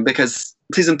 because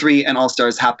season 3 and All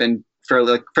Stars happened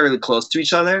fairly close to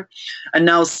each other, and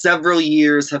now several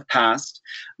years have passed.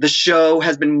 The show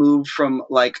has been moved from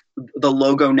like the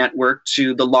Logo network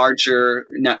to the larger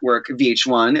network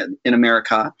VH1 in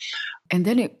America, And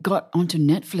then it got onto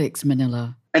Netflix,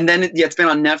 Manila. and then it's been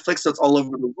on Netflix, so it's all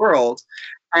over the world.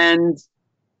 And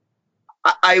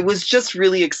I was just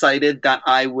really excited that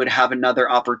I would have another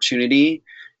opportunity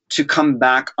to come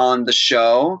back on the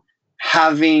show,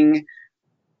 having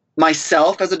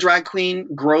myself as a drag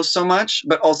queen grow so much,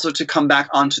 but also to come back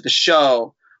onto the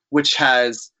show, which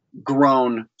has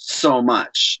grown so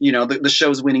much. You know, the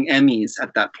show's winning Emmys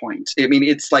at that point. I mean,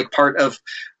 it's like part of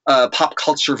pop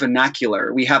culture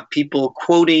vernacular. We have people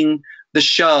quoting the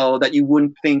show that you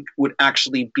wouldn't think would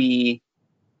actually be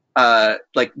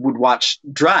like would watch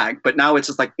drag, but now it's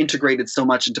just like integrated so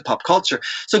much into pop culture.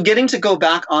 So getting to go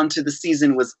back onto the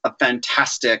season was a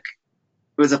fantastic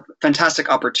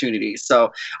opportunity.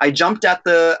 So I jumped at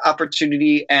the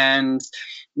opportunity, and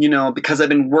you know, because I've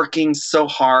been working so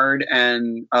hard,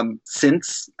 and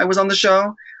since I was on the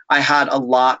show, I had a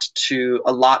lot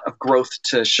of growth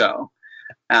to show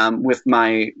with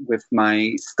my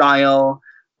style.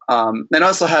 And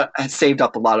also had saved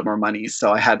up a lot of more money,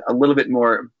 so I had a little bit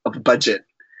more of a budget.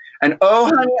 And oh,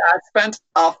 honey, I spent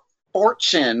a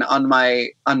fortune on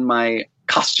my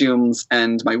costumes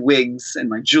and my wigs and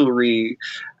my jewelry,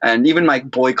 and even my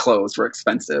boy clothes were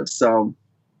expensive. So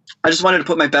I just wanted to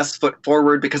put my best foot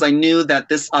forward because I knew that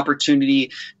this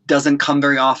opportunity doesn't come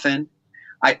very often.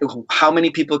 How many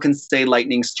people can say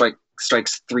lightning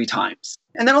strikes 3 times?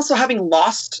 And then also having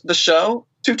lost the show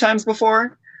 2 times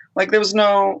before. Like there was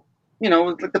no, you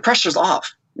know, the pressure's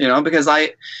off, you know, because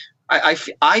I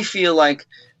feel like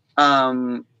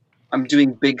I'm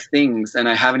doing big things and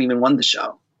I haven't even won the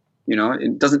show. You know,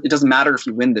 it doesn't matter if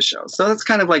you win the show. So that's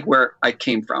kind of like where I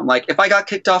came from. Like if I got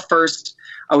kicked off first,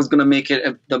 I was going to make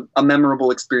it a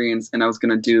memorable experience, and I was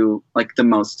going to do like the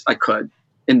most I could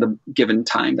in the given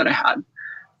time that I had.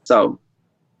 So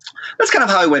that's kind of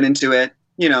how I went into it,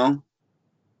 you know.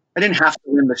 I didn't have to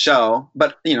win the show,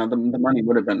 but you know, the money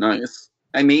would have been nice.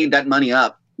 I made that money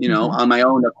up, you know, on my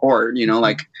own accord, you know,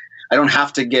 like I don't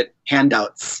have to get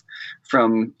handouts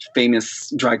from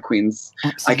famous drag queens.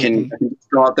 I can just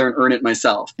go out there and earn it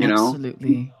myself, you know?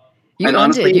 Absolutely. You and earned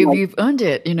honestly, it. You've earned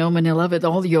it, you know, Manila, with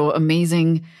all your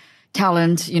amazing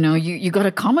talent. You know, you got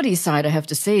a comedy side, I have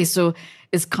to say. So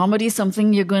is comedy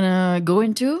something you're going to go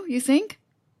into, you think?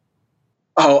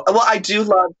 Oh, well, I do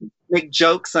love make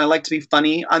jokes, and I like to be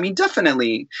funny. I mean,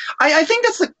 definitely. I think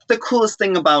that's the coolest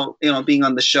thing about, you know, being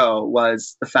on the show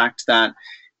was the fact that,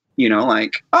 you know,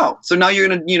 like, oh, so now you're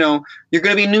gonna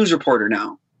be a news reporter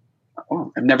now.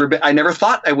 Oh, I never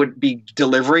thought I would be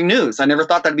delivering news. I never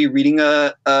thought that I'd be reading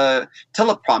a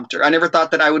teleprompter. I never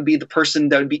thought that I would be the person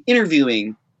that would be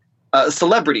interviewing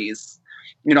celebrities.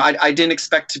 You know, I didn't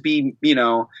expect to be, you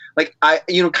know, like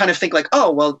kind of think like,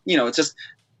 oh, well, you know, it's just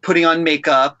putting on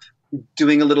makeup,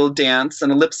 doing a little dance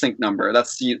and a lip sync number.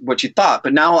 That's what you thought.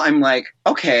 But now I'm like,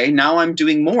 okay, now I'm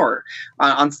doing more.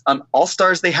 On All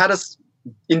Stars, they had us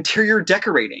interior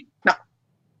decorating. Now,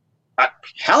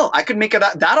 hell, I could make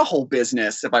that a whole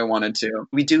business if I wanted to.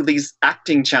 We do these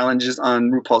acting challenges on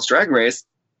RuPaul's Drag Race.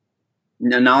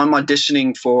 And now I'm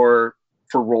auditioning for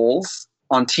roles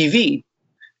on TV.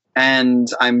 And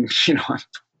I'm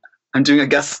doing a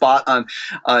guest spot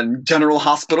on General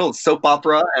Hospital, soap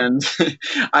opera, and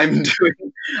I'm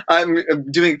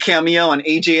doing a cameo on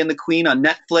AJ and the Queen on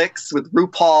Netflix with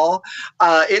RuPaul.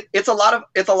 It's a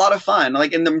lot of fun.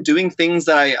 Like, and I'm doing things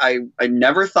that I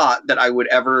never thought that I would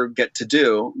ever get to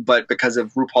do, but because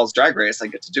of RuPaul's Drag Race, I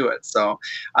get to do it. So,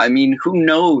 I mean, who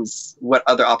knows what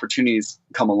other opportunities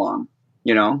come along?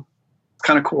 You know.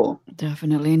 Kind of cool.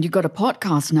 Definitely. And you got a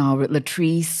podcast now with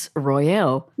Latrice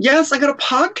Royale. Yes, I got a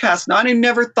podcast now. And I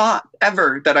never thought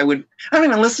ever that I don't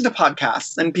even listen to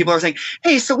podcasts. And people are saying,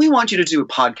 hey, so we want you to do a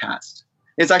podcast.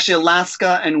 It's actually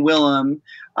Alaska and Willem.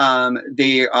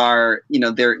 They are, you know,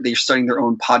 they're starting their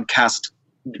own podcast,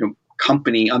 you know,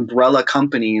 company, umbrella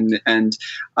company. And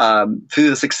through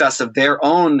the success of their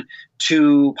own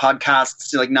 2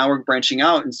 podcasts, like now we're branching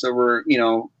out. And so we're, you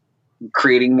know,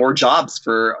 creating more jobs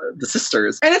for the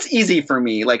sisters. And it's easy for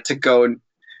me, like, to go and,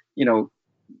 you know,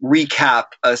 recap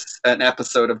an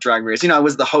episode of Drag Race. I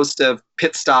was the host of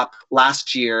Pit Stop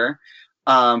last year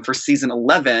for season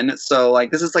 11. So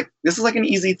like this is like an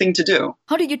easy thing to do.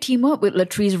 How did you team up with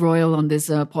Latrice Royal on this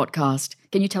podcast?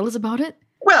 Can you tell us about it?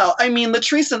 Well, I mean,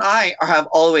 Latrice and I have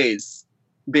always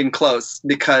been close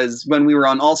because when we were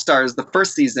on All Stars the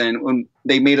first season, when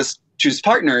they made us choose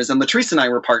partners, and Latrice and I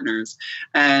were partners,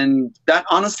 and that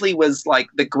honestly was like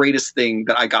the greatest thing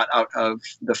that I got out of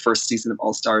the first season of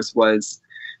All Stars was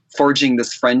forging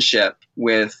this friendship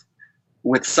with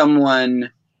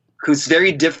someone who's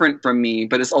very different from me,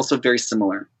 but is also very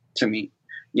similar to me,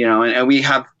 and we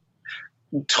have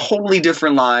totally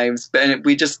different lives, but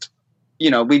we just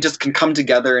can come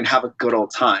together and have a good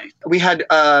old time. We had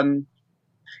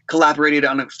collaborated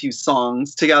on a few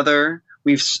songs together.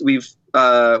 We did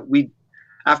our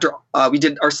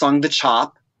song "The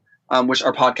Chop," which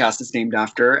our podcast is named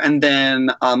after, and then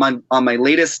on my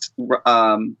latest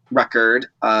record,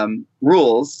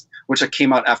 "Rules," which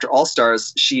came out after All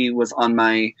Stars, she was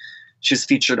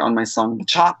featured on my song "The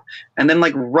Chop," and then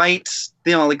like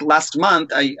last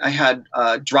month, I had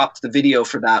dropped the video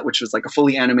for that, which was like a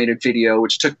fully animated video,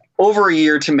 which took over a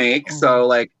year to make. Mm-hmm. So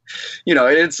like,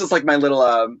 it's just like my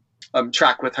little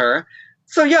track with her.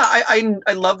 So yeah,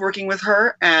 I love working with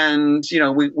her, and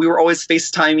we were always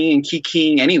FaceTiming and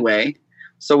kikiing anyway,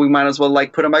 so we might as well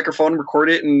like put a microphone, record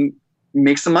it, and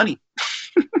make some money.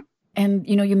 And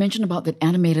you mentioned about that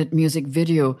animated music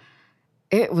video.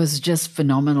 It was just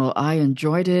phenomenal. I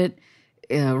enjoyed it.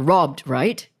 Robbed,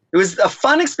 right? It was a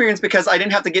fun experience because I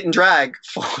didn't have to get in drag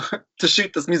to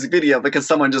shoot this music video because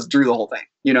someone just drew the whole thing,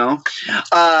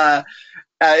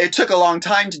 It took a long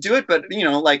time to do it, but,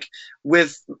 like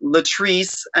with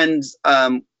Latrice and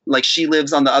like she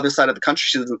lives on the other side of the country.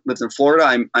 She lives in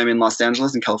Florida. I'm in Los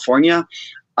Angeles in California.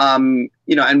 And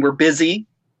we're busy.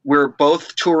 We're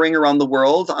both touring around the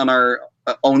world on our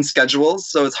own schedules.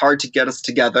 So it's hard to get us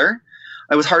together.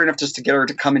 It was hard enough just to get her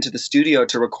to come into the studio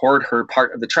to record her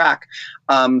part of the track.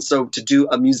 So to do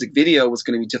a music video was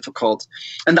going to be difficult.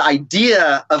 And the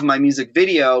idea of my music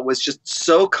video was just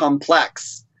so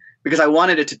complex because I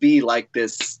wanted it to be like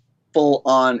this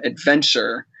full-on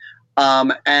adventure.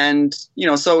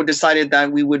 So decided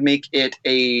that we would make it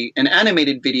an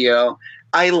animated video.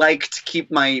 I like to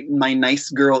keep my nice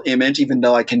girl image, even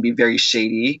though I can be very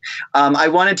shady. I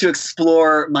wanted to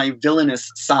explore my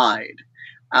villainous side.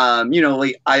 I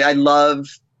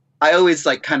always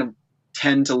like kind of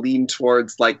tend to lean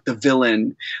towards like the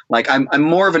villain. Like I'm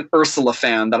more of an Ursula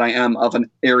fan than I am of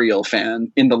an Ariel fan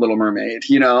in The Little Mermaid.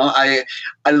 I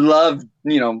love,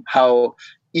 how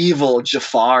evil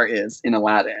Jafar is in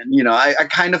Aladdin. I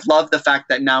kind of love the fact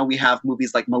that now we have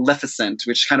movies like Maleficent,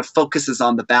 which kind of focuses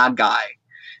on the bad guy.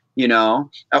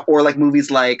 Or like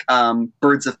movies like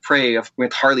Birds of Prey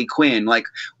with Harley Quinn. Like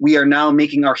we are now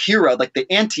making our hero like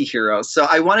the anti-hero. So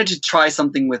I wanted to try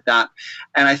something with that.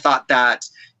 And I thought that,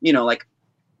 like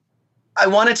I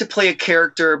wanted to play a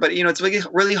character, but it's really,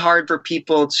 really hard for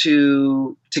people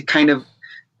to kind of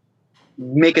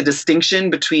make a distinction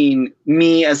between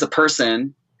me as a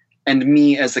person and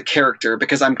me as a character,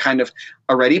 because I'm kind of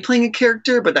already playing a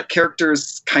character, but that character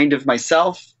is kind of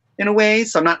myself in a way.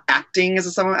 So I'm not acting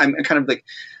as someone. I'm kind of like,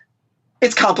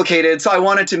 it's complicated. So I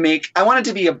wanted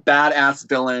to be a badass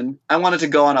villain. I wanted to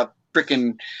go on a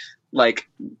freaking like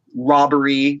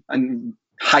robbery and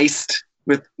heist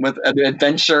with an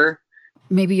adventure.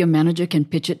 Maybe your manager can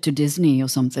pitch it to Disney or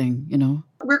something,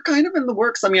 We're kind of in the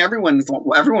works. I mean, everyone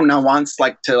now wants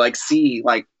like to like see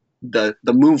like the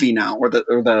movie now or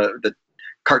the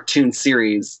cartoon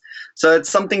series. So it's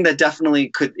something that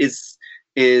definitely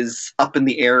is up in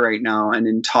the air right now and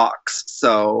in talks.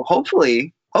 So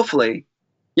hopefully,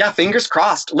 yeah, fingers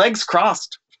crossed, legs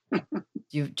crossed.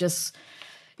 You've just,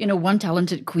 one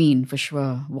talented queen for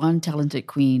sure. One talented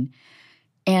queen.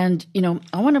 And,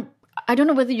 I don't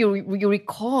know whether you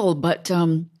recall, but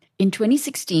in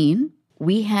 2016,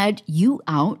 we had you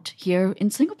out here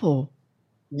in Singapore.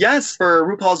 Yes, for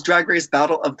RuPaul's Drag Race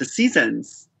Battle of the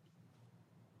Seasons.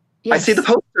 Yes. I see the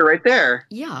poster right there.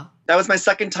 Yeah. That was my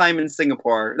second time in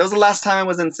Singapore. That was the last time I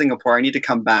was in Singapore. I need to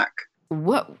come back.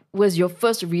 What was your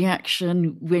first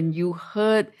reaction when you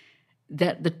heard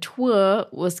that the tour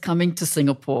was coming to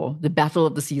Singapore, the Battle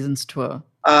of the Seasons tour?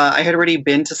 I had already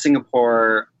been to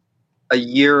Singapore a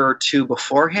year or two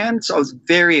beforehand, so I was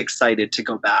very excited to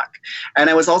go back. And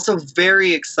I was also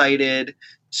very excited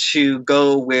to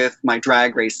go with my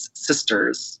Drag Race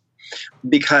sisters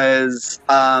because,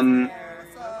 I'm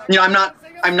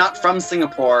not from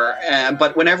Singapore,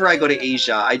 but whenever I go to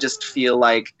Asia, I just feel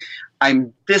like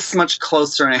I'm this much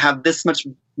closer and I have this much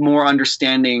more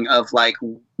understanding of like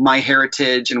my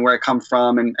heritage and where I come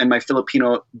from and my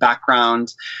Filipino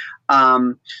background.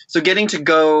 So getting to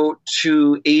go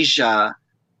to Asia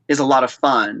is a lot of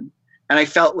fun. And I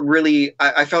felt really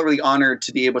honored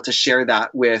to be able to share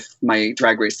that with my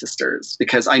Drag Race sisters,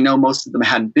 because I know most of them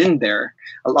hadn't been there.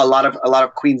 A lot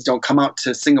of queens don't come out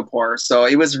to Singapore, so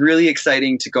it was really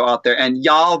exciting to go out there. And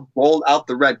y'all rolled out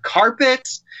the red carpet.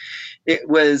 It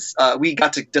was we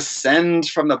got to descend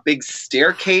from the big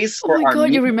staircase. Oh my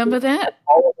God, you remember that?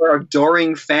 All of our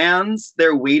adoring fans,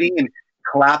 they're waiting and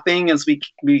clapping as we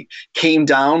came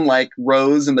down like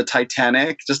Rose in the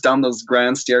Titanic, just down those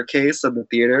grand staircase of the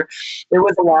theater. It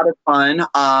was a lot of fun.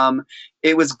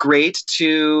 It was great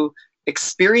to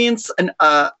experience an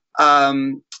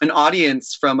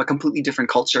audience from a completely different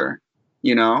culture,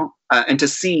 you know, and to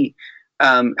see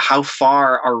how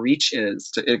far our reach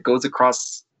is. It goes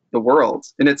across the world,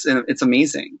 and it's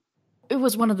amazing. It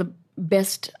was one of the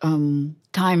best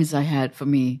times I had for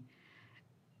me.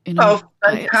 You know,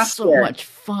 I had so much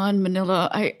fun,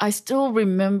 Manila. I still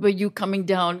remember you coming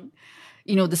down,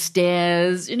 you know, the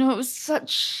stairs. You know, it was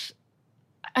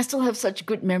I still have such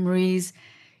good memories,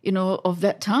 you know, of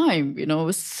that time. You know, it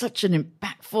was such an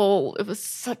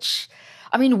impactful,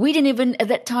 I mean, we didn't even, at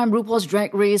that time, RuPaul's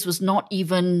Drag Race was not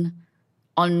even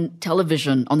on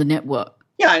television, on the network.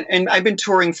 Yeah, and I've been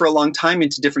touring for a long time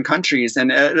into different countries,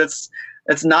 and that's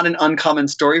not an uncommon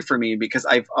story for me, because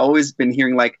I've always been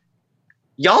hearing like,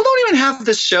 y'all don't even have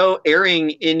the show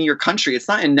airing in your country. It's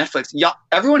not in Netflix.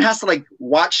 Everyone has to like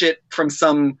watch it from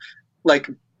some like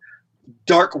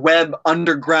dark web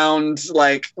underground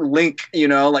like link, you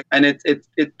know, like, and it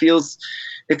feels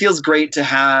great to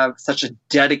have such a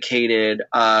dedicated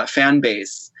fan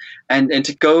base, and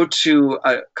to go to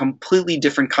a completely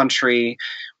different country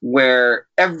where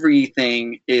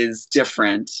everything is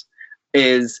different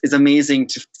is amazing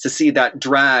to see that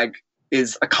drag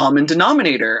is a common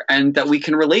denominator and that we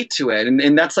can relate to it.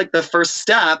 And that's like the first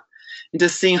step into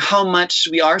seeing how much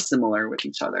we are similar with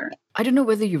each other. I don't know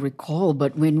whether you recall,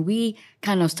 but when we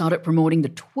kind of started promoting the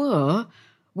tour,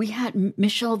 we had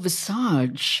Michelle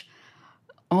Visage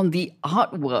on the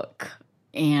artwork,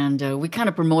 and we kind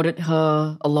of promoted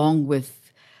her along with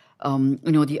you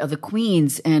know, the other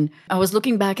queens. And I was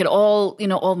looking back at all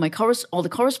the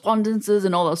correspondences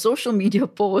and all our social media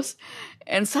posts,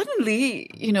 and suddenly,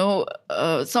 you know,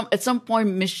 at some point,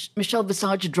 Michelle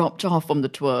Visage dropped off from the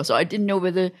tour. So I didn't know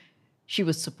whether she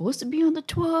was supposed to be on the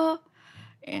tour.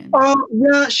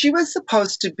 Yeah, she was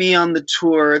supposed to be on the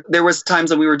tour. There was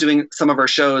times that we were doing some of our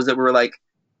shows that we were like,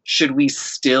 should we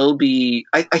still be?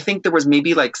 I think there was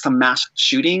maybe like some mass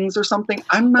shootings or something.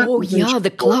 I'm not. Oh yeah,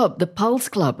 the club, the Pulse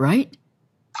Club, right?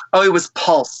 Oh, it was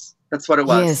Pulse. That's what it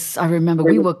was. Yes, I remember.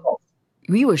 We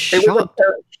were shocked. It was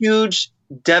a huge,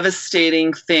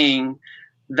 devastating thing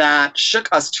that shook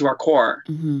us to our core.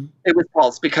 Mm-hmm. It was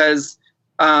Pulse because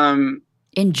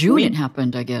in June it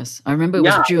happened. I guess I remember it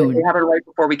was June. It happened right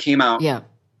before we came out. Yeah,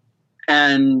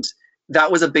 and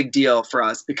that was a big deal for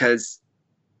us because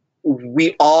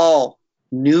we all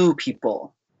knew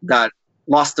people that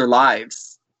lost their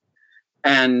lives.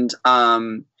 And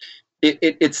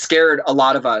it scared a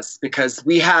lot of us because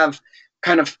we've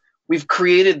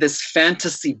created this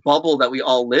fantasy bubble that we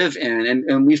all live in.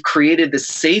 And we've created this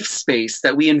safe space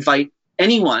that we invite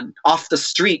anyone off the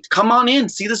street. Come on in,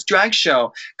 see this drag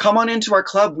show. Come on into our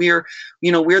club. We're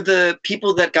the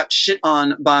people that got shit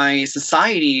on by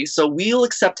society, so we'll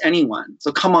accept anyone.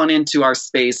 So come on into our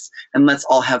space and let's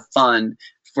all have fun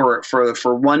for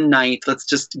one night. Let's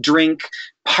just drink,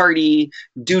 party,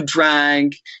 do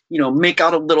drag, make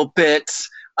out a little bit.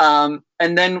 And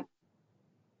then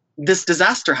this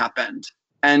disaster happened,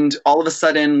 and all of a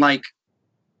sudden, like,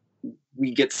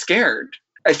 we get scared.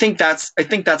 I think that's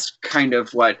kind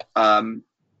of what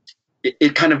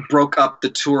it kind of broke up the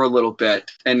tour a little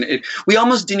bit, and we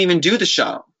almost didn't even do the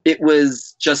show. It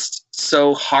was just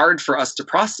so hard for us to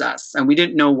process, and we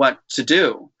didn't know what to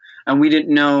do, and we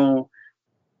didn't know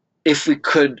if we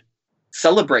could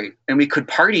celebrate and we could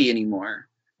party anymore,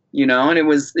 And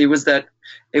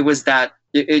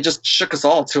it just shook us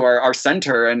all to our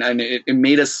center, and it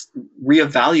made us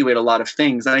reevaluate a lot of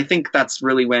things. And I think that's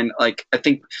really when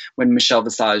Michelle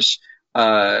Visage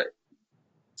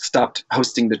stopped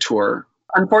hosting the tour.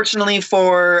 Unfortunately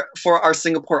for our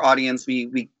Singapore audience,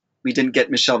 we didn't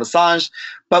get Michelle Visage,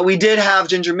 but we did have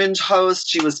Ginger Minj host.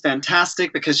 She was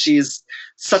fantastic because she's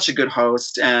such a good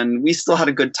host, and we still had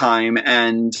a good time.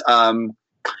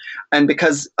 And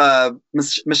because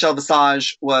Michelle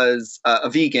Visage was a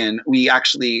vegan, we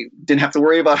actually didn't have to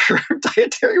worry about her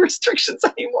dietary restrictions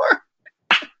anymore.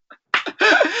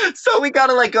 So we got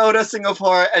to like go to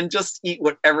Singapore and just eat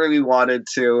whatever we wanted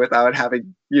to without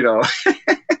having,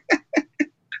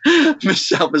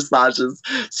 Michelle Visage's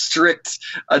strict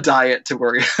diet to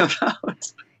worry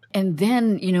about. And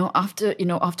then,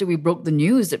 after we broke the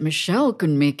news that Michelle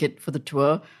couldn't make it for the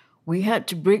tour, we had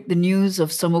to break the news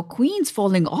of some of Queens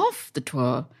falling off the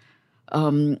tour.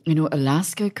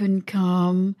 Alaska couldn't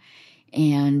come,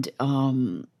 and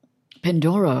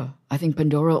Pandora. I think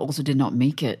Pandora also did not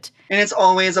make it. And it's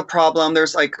always a problem.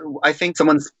 There's like, I think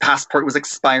someone's passport was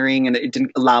expiring and it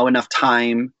didn't allow enough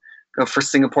time for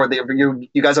Singapore.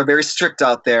 You guys are very strict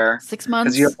out there. 6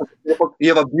 months. You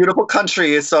have a beautiful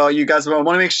country, so you guys want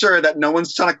to make sure that no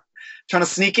one's trying to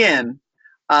sneak in.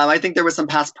 I think there was some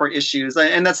passport issues,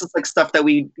 and that's just like stuff that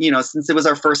we, since it was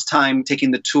our first time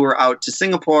taking the tour out to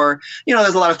Singapore,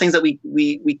 there's a lot of things that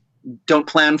we don't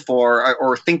plan for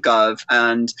or think of,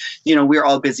 and we're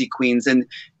all busy queens, and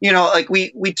like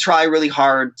we try really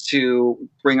hard to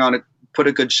put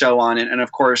a good show on it, and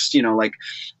of course, like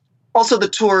also the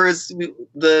tours,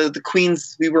 the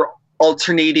queens, we were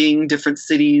alternating different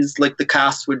cities, like the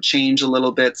cast would change a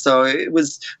little bit, so it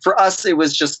was, for us, it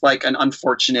was just like an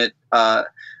unfortunate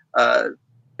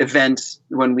event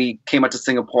when we came out to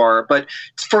Singapore. But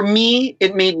for me,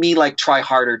 it made me like try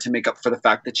harder to make up for the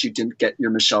fact that you didn't get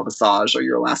your Michelle Visage or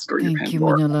your Alaska or your Pandora. Thank you,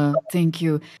 Manila. Thank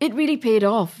you. It really paid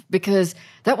off because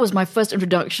that was my first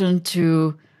introduction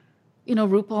to,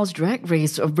 RuPaul's Drag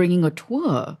Race, of bringing a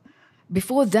tour.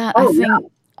 Before that,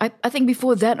 I think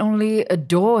before that only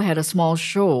Adore had a small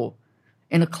show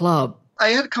in a club. I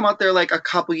had come out there like a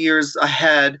couple years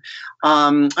ahead.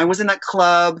 I was in that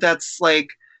club that's like,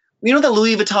 the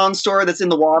Louis Vuitton store that's in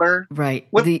the water? Right.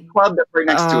 What's the club that's right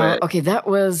next to it? Okay, that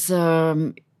was,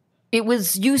 it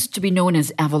was used to be known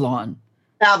as Avalon.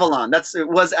 Avalon. It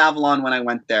was Avalon when I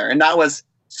went there. And that was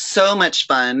so much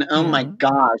fun. Oh my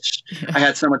gosh. I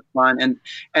had so much fun.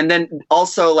 And then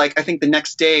also, like, I think the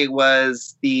next day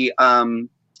was the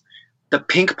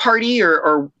Pink Party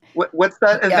or what's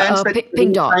that event?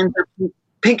 Pink Dot.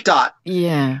 Pink Dot.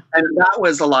 Yeah. And that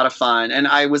was a lot of fun. And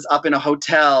I was up in a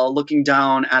hotel looking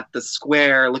down at the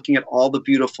square, looking at all the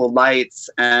beautiful lights.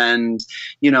 And,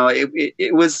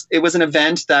 it was an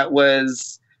event that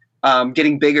was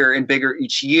getting bigger and bigger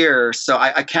each year. So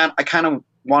I kind of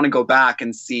want to go back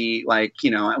and see, like,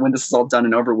 when this is all done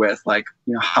and over with, like,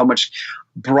 how much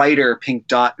brighter Pink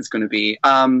Dot is going to be.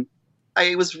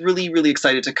 I was really, really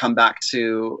excited to come back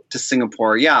to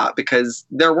Singapore, because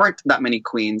there weren't that many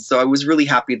queens. So I was really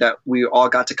happy that we all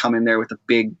got to come in there with a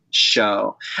big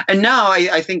show. And now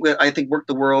I think Work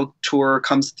the World tour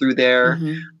comes through there.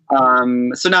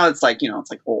 Mm-hmm. So now it's like,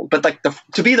 it's like old, but like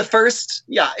to be the first,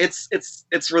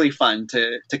 it's really fun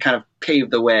to kind of pave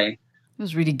the way. It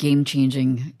was really game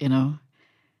changing, and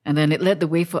then it led the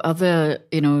way for other,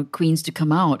 queens to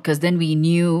come out, because then we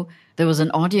knew there was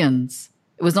an audience.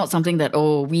 It was not something that, I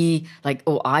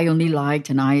only liked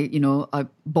and I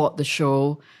bought the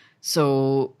show.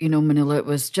 So, Manila, it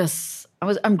was just,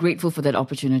 I'm grateful for that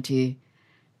opportunity.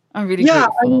 I'm really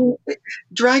grateful. I mean,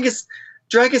 drag is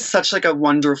such like a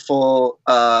wonderful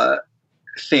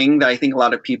thing that I think a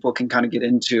lot of people can kind of get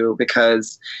into,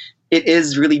 because it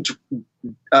is really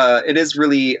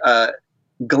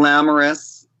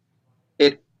glamorous.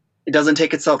 It doesn't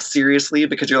take itself seriously,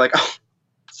 because you're like, oh,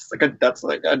 that's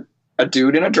like a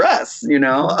dude in a dress,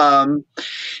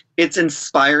 it's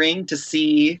inspiring to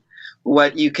see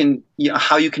what you can,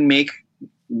 how you can make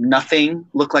nothing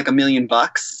look like $1 million.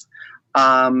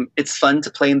 It's fun to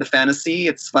play in the fantasy.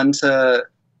 It's fun to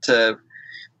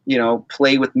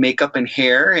play with makeup and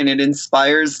hair, and it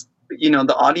inspires,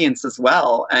 the audience as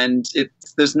well. And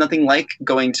there's nothing like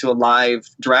going to a live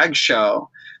drag show.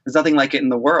 There's nothing like it in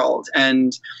the world.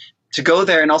 And to go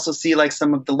there and also see like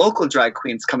some of the local drag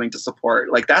queens coming to support,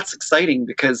 like that's exciting,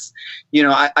 because,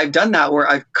 I've done that where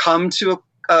I've come to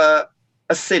a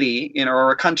city,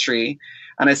 or a country,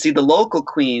 and I see the local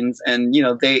queens, and,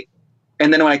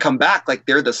 and then when I come back, like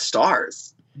they're the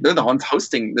stars. They're the ones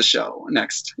hosting the show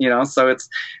next, so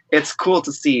it's cool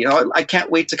to see. I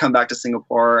can't wait to come back to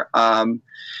Singapore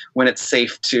when it's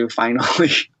safe to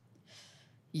finally.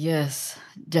 Yes,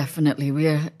 definitely.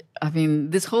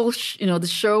 This whole, the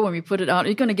show, when we put it out,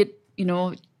 you're going to get,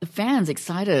 the fans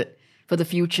excited for the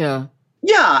future.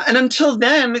 Yeah. And until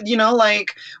then,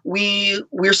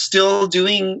 we're still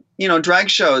doing, drag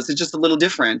shows. It's just a little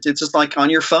different. It's just like on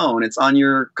your phone. It's on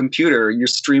your computer. You're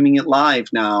streaming it live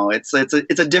now. It's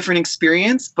a different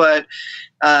experience, but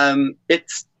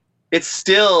it's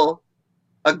still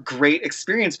a great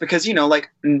experience, because,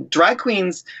 drag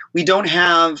queens, we don't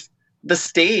have the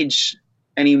stage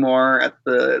anymore at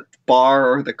the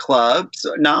bar or the club.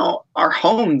 So now our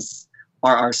homes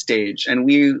are our stage. And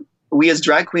we as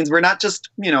drag queens, we're not just,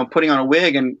 putting on a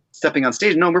wig and stepping on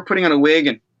stage. No, we're putting on a wig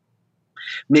and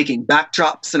making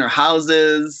backdrops in our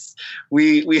houses.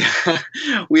 We're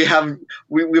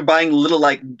buying little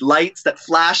like lights that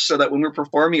flash so that when we're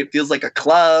performing, it feels like a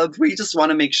club. We just want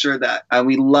to make sure that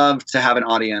we love to have an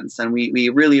audience, and we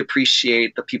really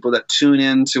appreciate the people that tune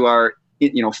in to our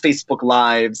Facebook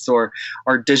lives or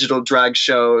our digital drag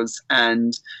shows.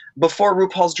 And before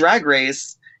RuPaul's Drag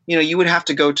Race, you would have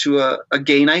to go to a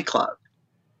gay nightclub.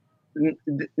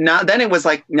 Then it was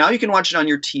like, now you can watch it on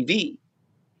your TV.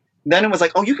 Then it was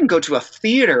like, oh, you can go to a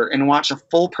theater and watch a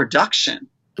full production.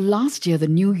 Last year, the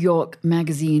New York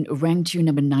Magazine ranked you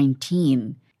number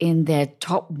 19 in their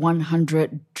top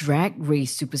 100 drag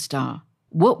race superstar.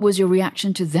 What was your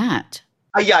reaction to that?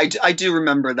 Yeah, I do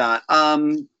remember that.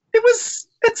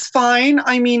 It's fine.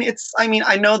 I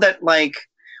know that like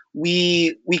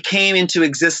we came into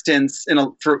existence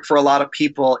for a lot of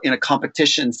people in a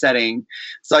competition setting.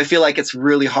 So I feel like it's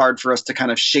really hard for us to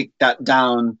kind of shake that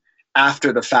down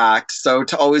after the fact. So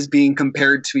to always being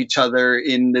compared to each other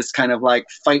in this kind of like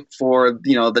fight for,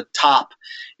 the top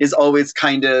is always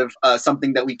kind of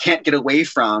something that we can't get away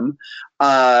from.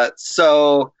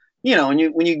 So, when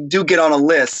you do get on a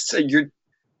list,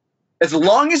 as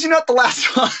long as you're not the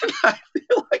last one, I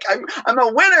feel like I'm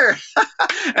a winner.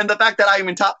 And the fact that I'm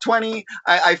in top 20,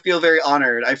 I feel very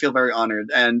honored.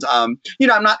 And, I'm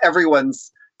not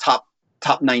everyone's top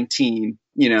 19,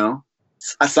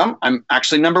 I'm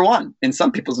actually number one in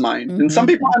some people's mind. Mm-hmm. And some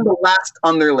people I'm the last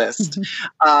on their list.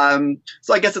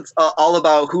 So I guess it's all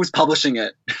about who's publishing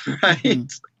it, right? Mm-hmm.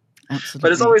 Absolutely.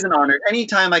 But it's always an honor.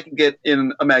 Anytime I can get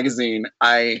in a magazine,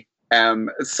 I am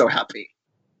so happy.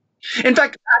 In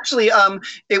fact, actually,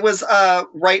 it was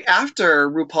right after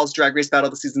RuPaul's Drag Race Battle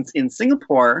of the Seasons in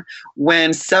Singapore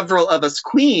when several of us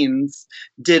queens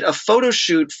did a photo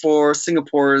shoot for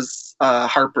Singapore's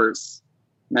Harper's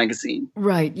magazine.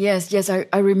 Right. Yes.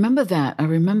 I remember that.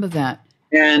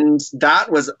 And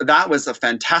that was a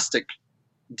fantastic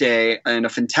day and a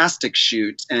fantastic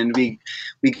shoot. And we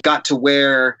got to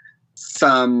wear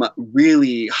some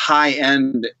really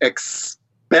high-end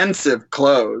expensive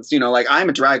clothes. Like I'm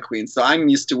a drag queen, so I'm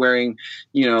used to wearing,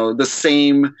 the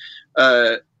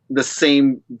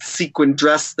same sequin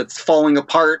dress that's falling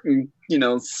apart and,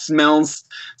 smells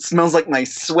like my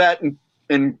sweat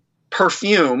and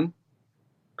perfume.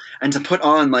 And to put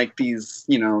on like these,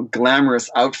 glamorous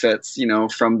outfits,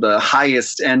 from the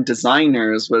highest end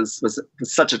designers was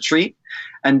such a treat.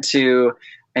 And to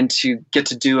get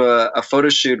to do a photo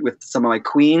shoot with some of my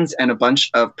queens and a bunch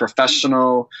of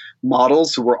professional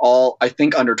models who were all, I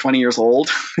think, under 20 years old.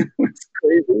 It's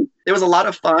crazy. It was a lot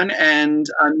of fun. And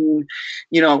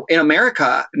in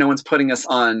America, no one's putting us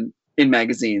on in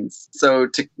magazines. So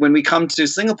when we come to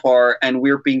Singapore and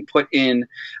we're being put in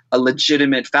a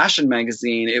legitimate fashion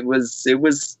magazine, it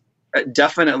was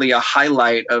definitely a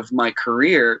highlight of my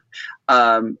career.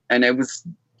 And it was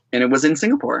in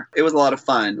Singapore. It was a lot of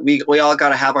fun. We all got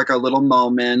to have like our little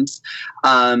moments.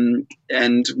 And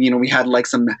we had like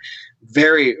some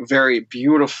very, very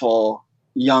beautiful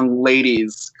young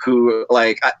ladies who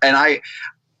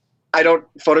I don't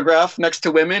photograph next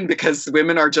to women because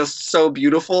women are just so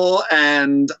beautiful,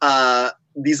 and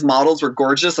these models were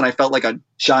gorgeous, and I felt like a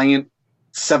giant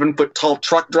 7-foot-tall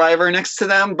truck driver next to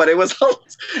them. But it was a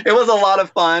lot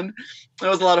of fun. It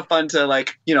was a lot of fun to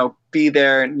be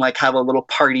there and have a little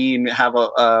party and have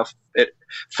it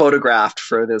photographed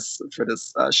for this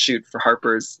shoot for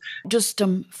Harper's. Just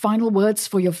final words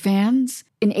for your fans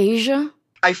in Asia.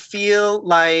 I feel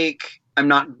like I'm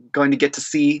not going to get to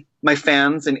see my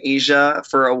fans in Asia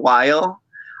for a while,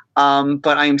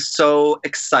 but I'm so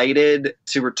excited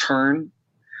to return.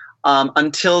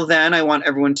 Until then, I want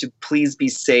everyone to please be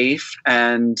safe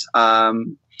and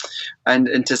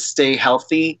to stay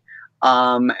healthy,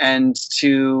 and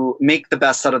to make the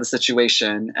best out of the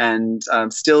situation, and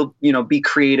still, be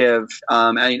creative.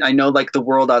 I know the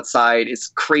world outside is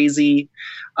crazy.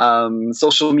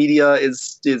 Social media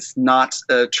is not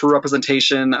a true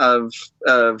representation of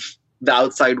the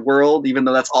outside world, even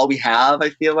though that's all we have,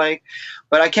 I feel like.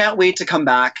 But I can't wait to come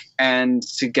back and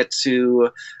to get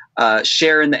to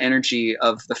share in the energy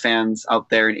of the fans out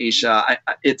there in Asia.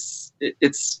 It's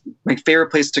my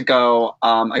favorite place to go.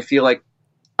 I feel like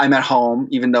I'm at home,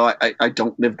 even though I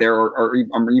don't live there or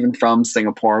I'm even from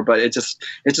Singapore, but it's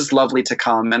just lovely to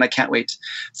come, and I can't wait.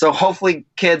 So hopefully,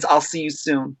 kids, I'll see you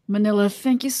soon. Manila,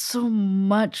 thank you so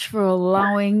much for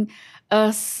allowing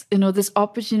us, this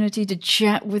opportunity to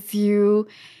chat with you.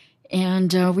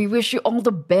 And we wish you all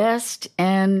the best.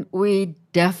 And we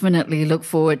definitely look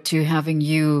forward to having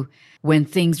you when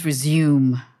things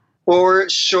resume. For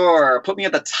sure. Put me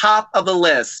at the top of the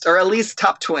list, or at least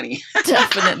top 20.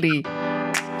 Definitely.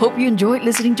 Hope you enjoyed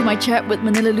listening to my chat with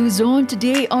Manila Luzon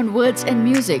today on Words and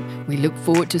Music. We look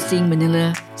forward to seeing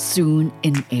Manila soon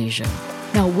in Asia.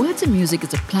 Now, Words and Music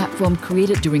is a platform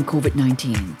created during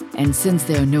COVID-19. And since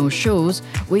there are no shows,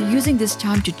 we're using this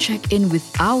time to check in with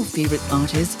our favorite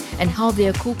artists and how they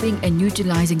are coping and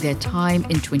utilizing their time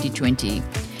in 2020.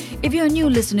 If you're a new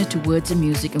listener to Words and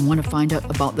Music and want to find out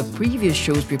about the previous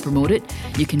shows we promoted,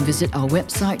 you can visit our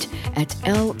website at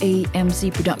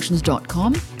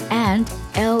lamcproductions.com and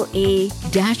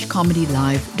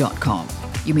la-comedylive.com.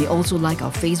 You may also like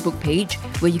our Facebook page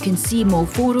where you can see more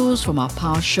photos from our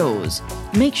past shows.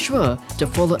 Make sure to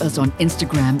follow us on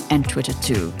Instagram and Twitter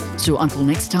too. So until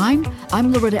next time,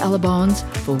 I'm Loretta Alabons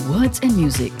for Words and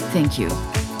Music. Thank you.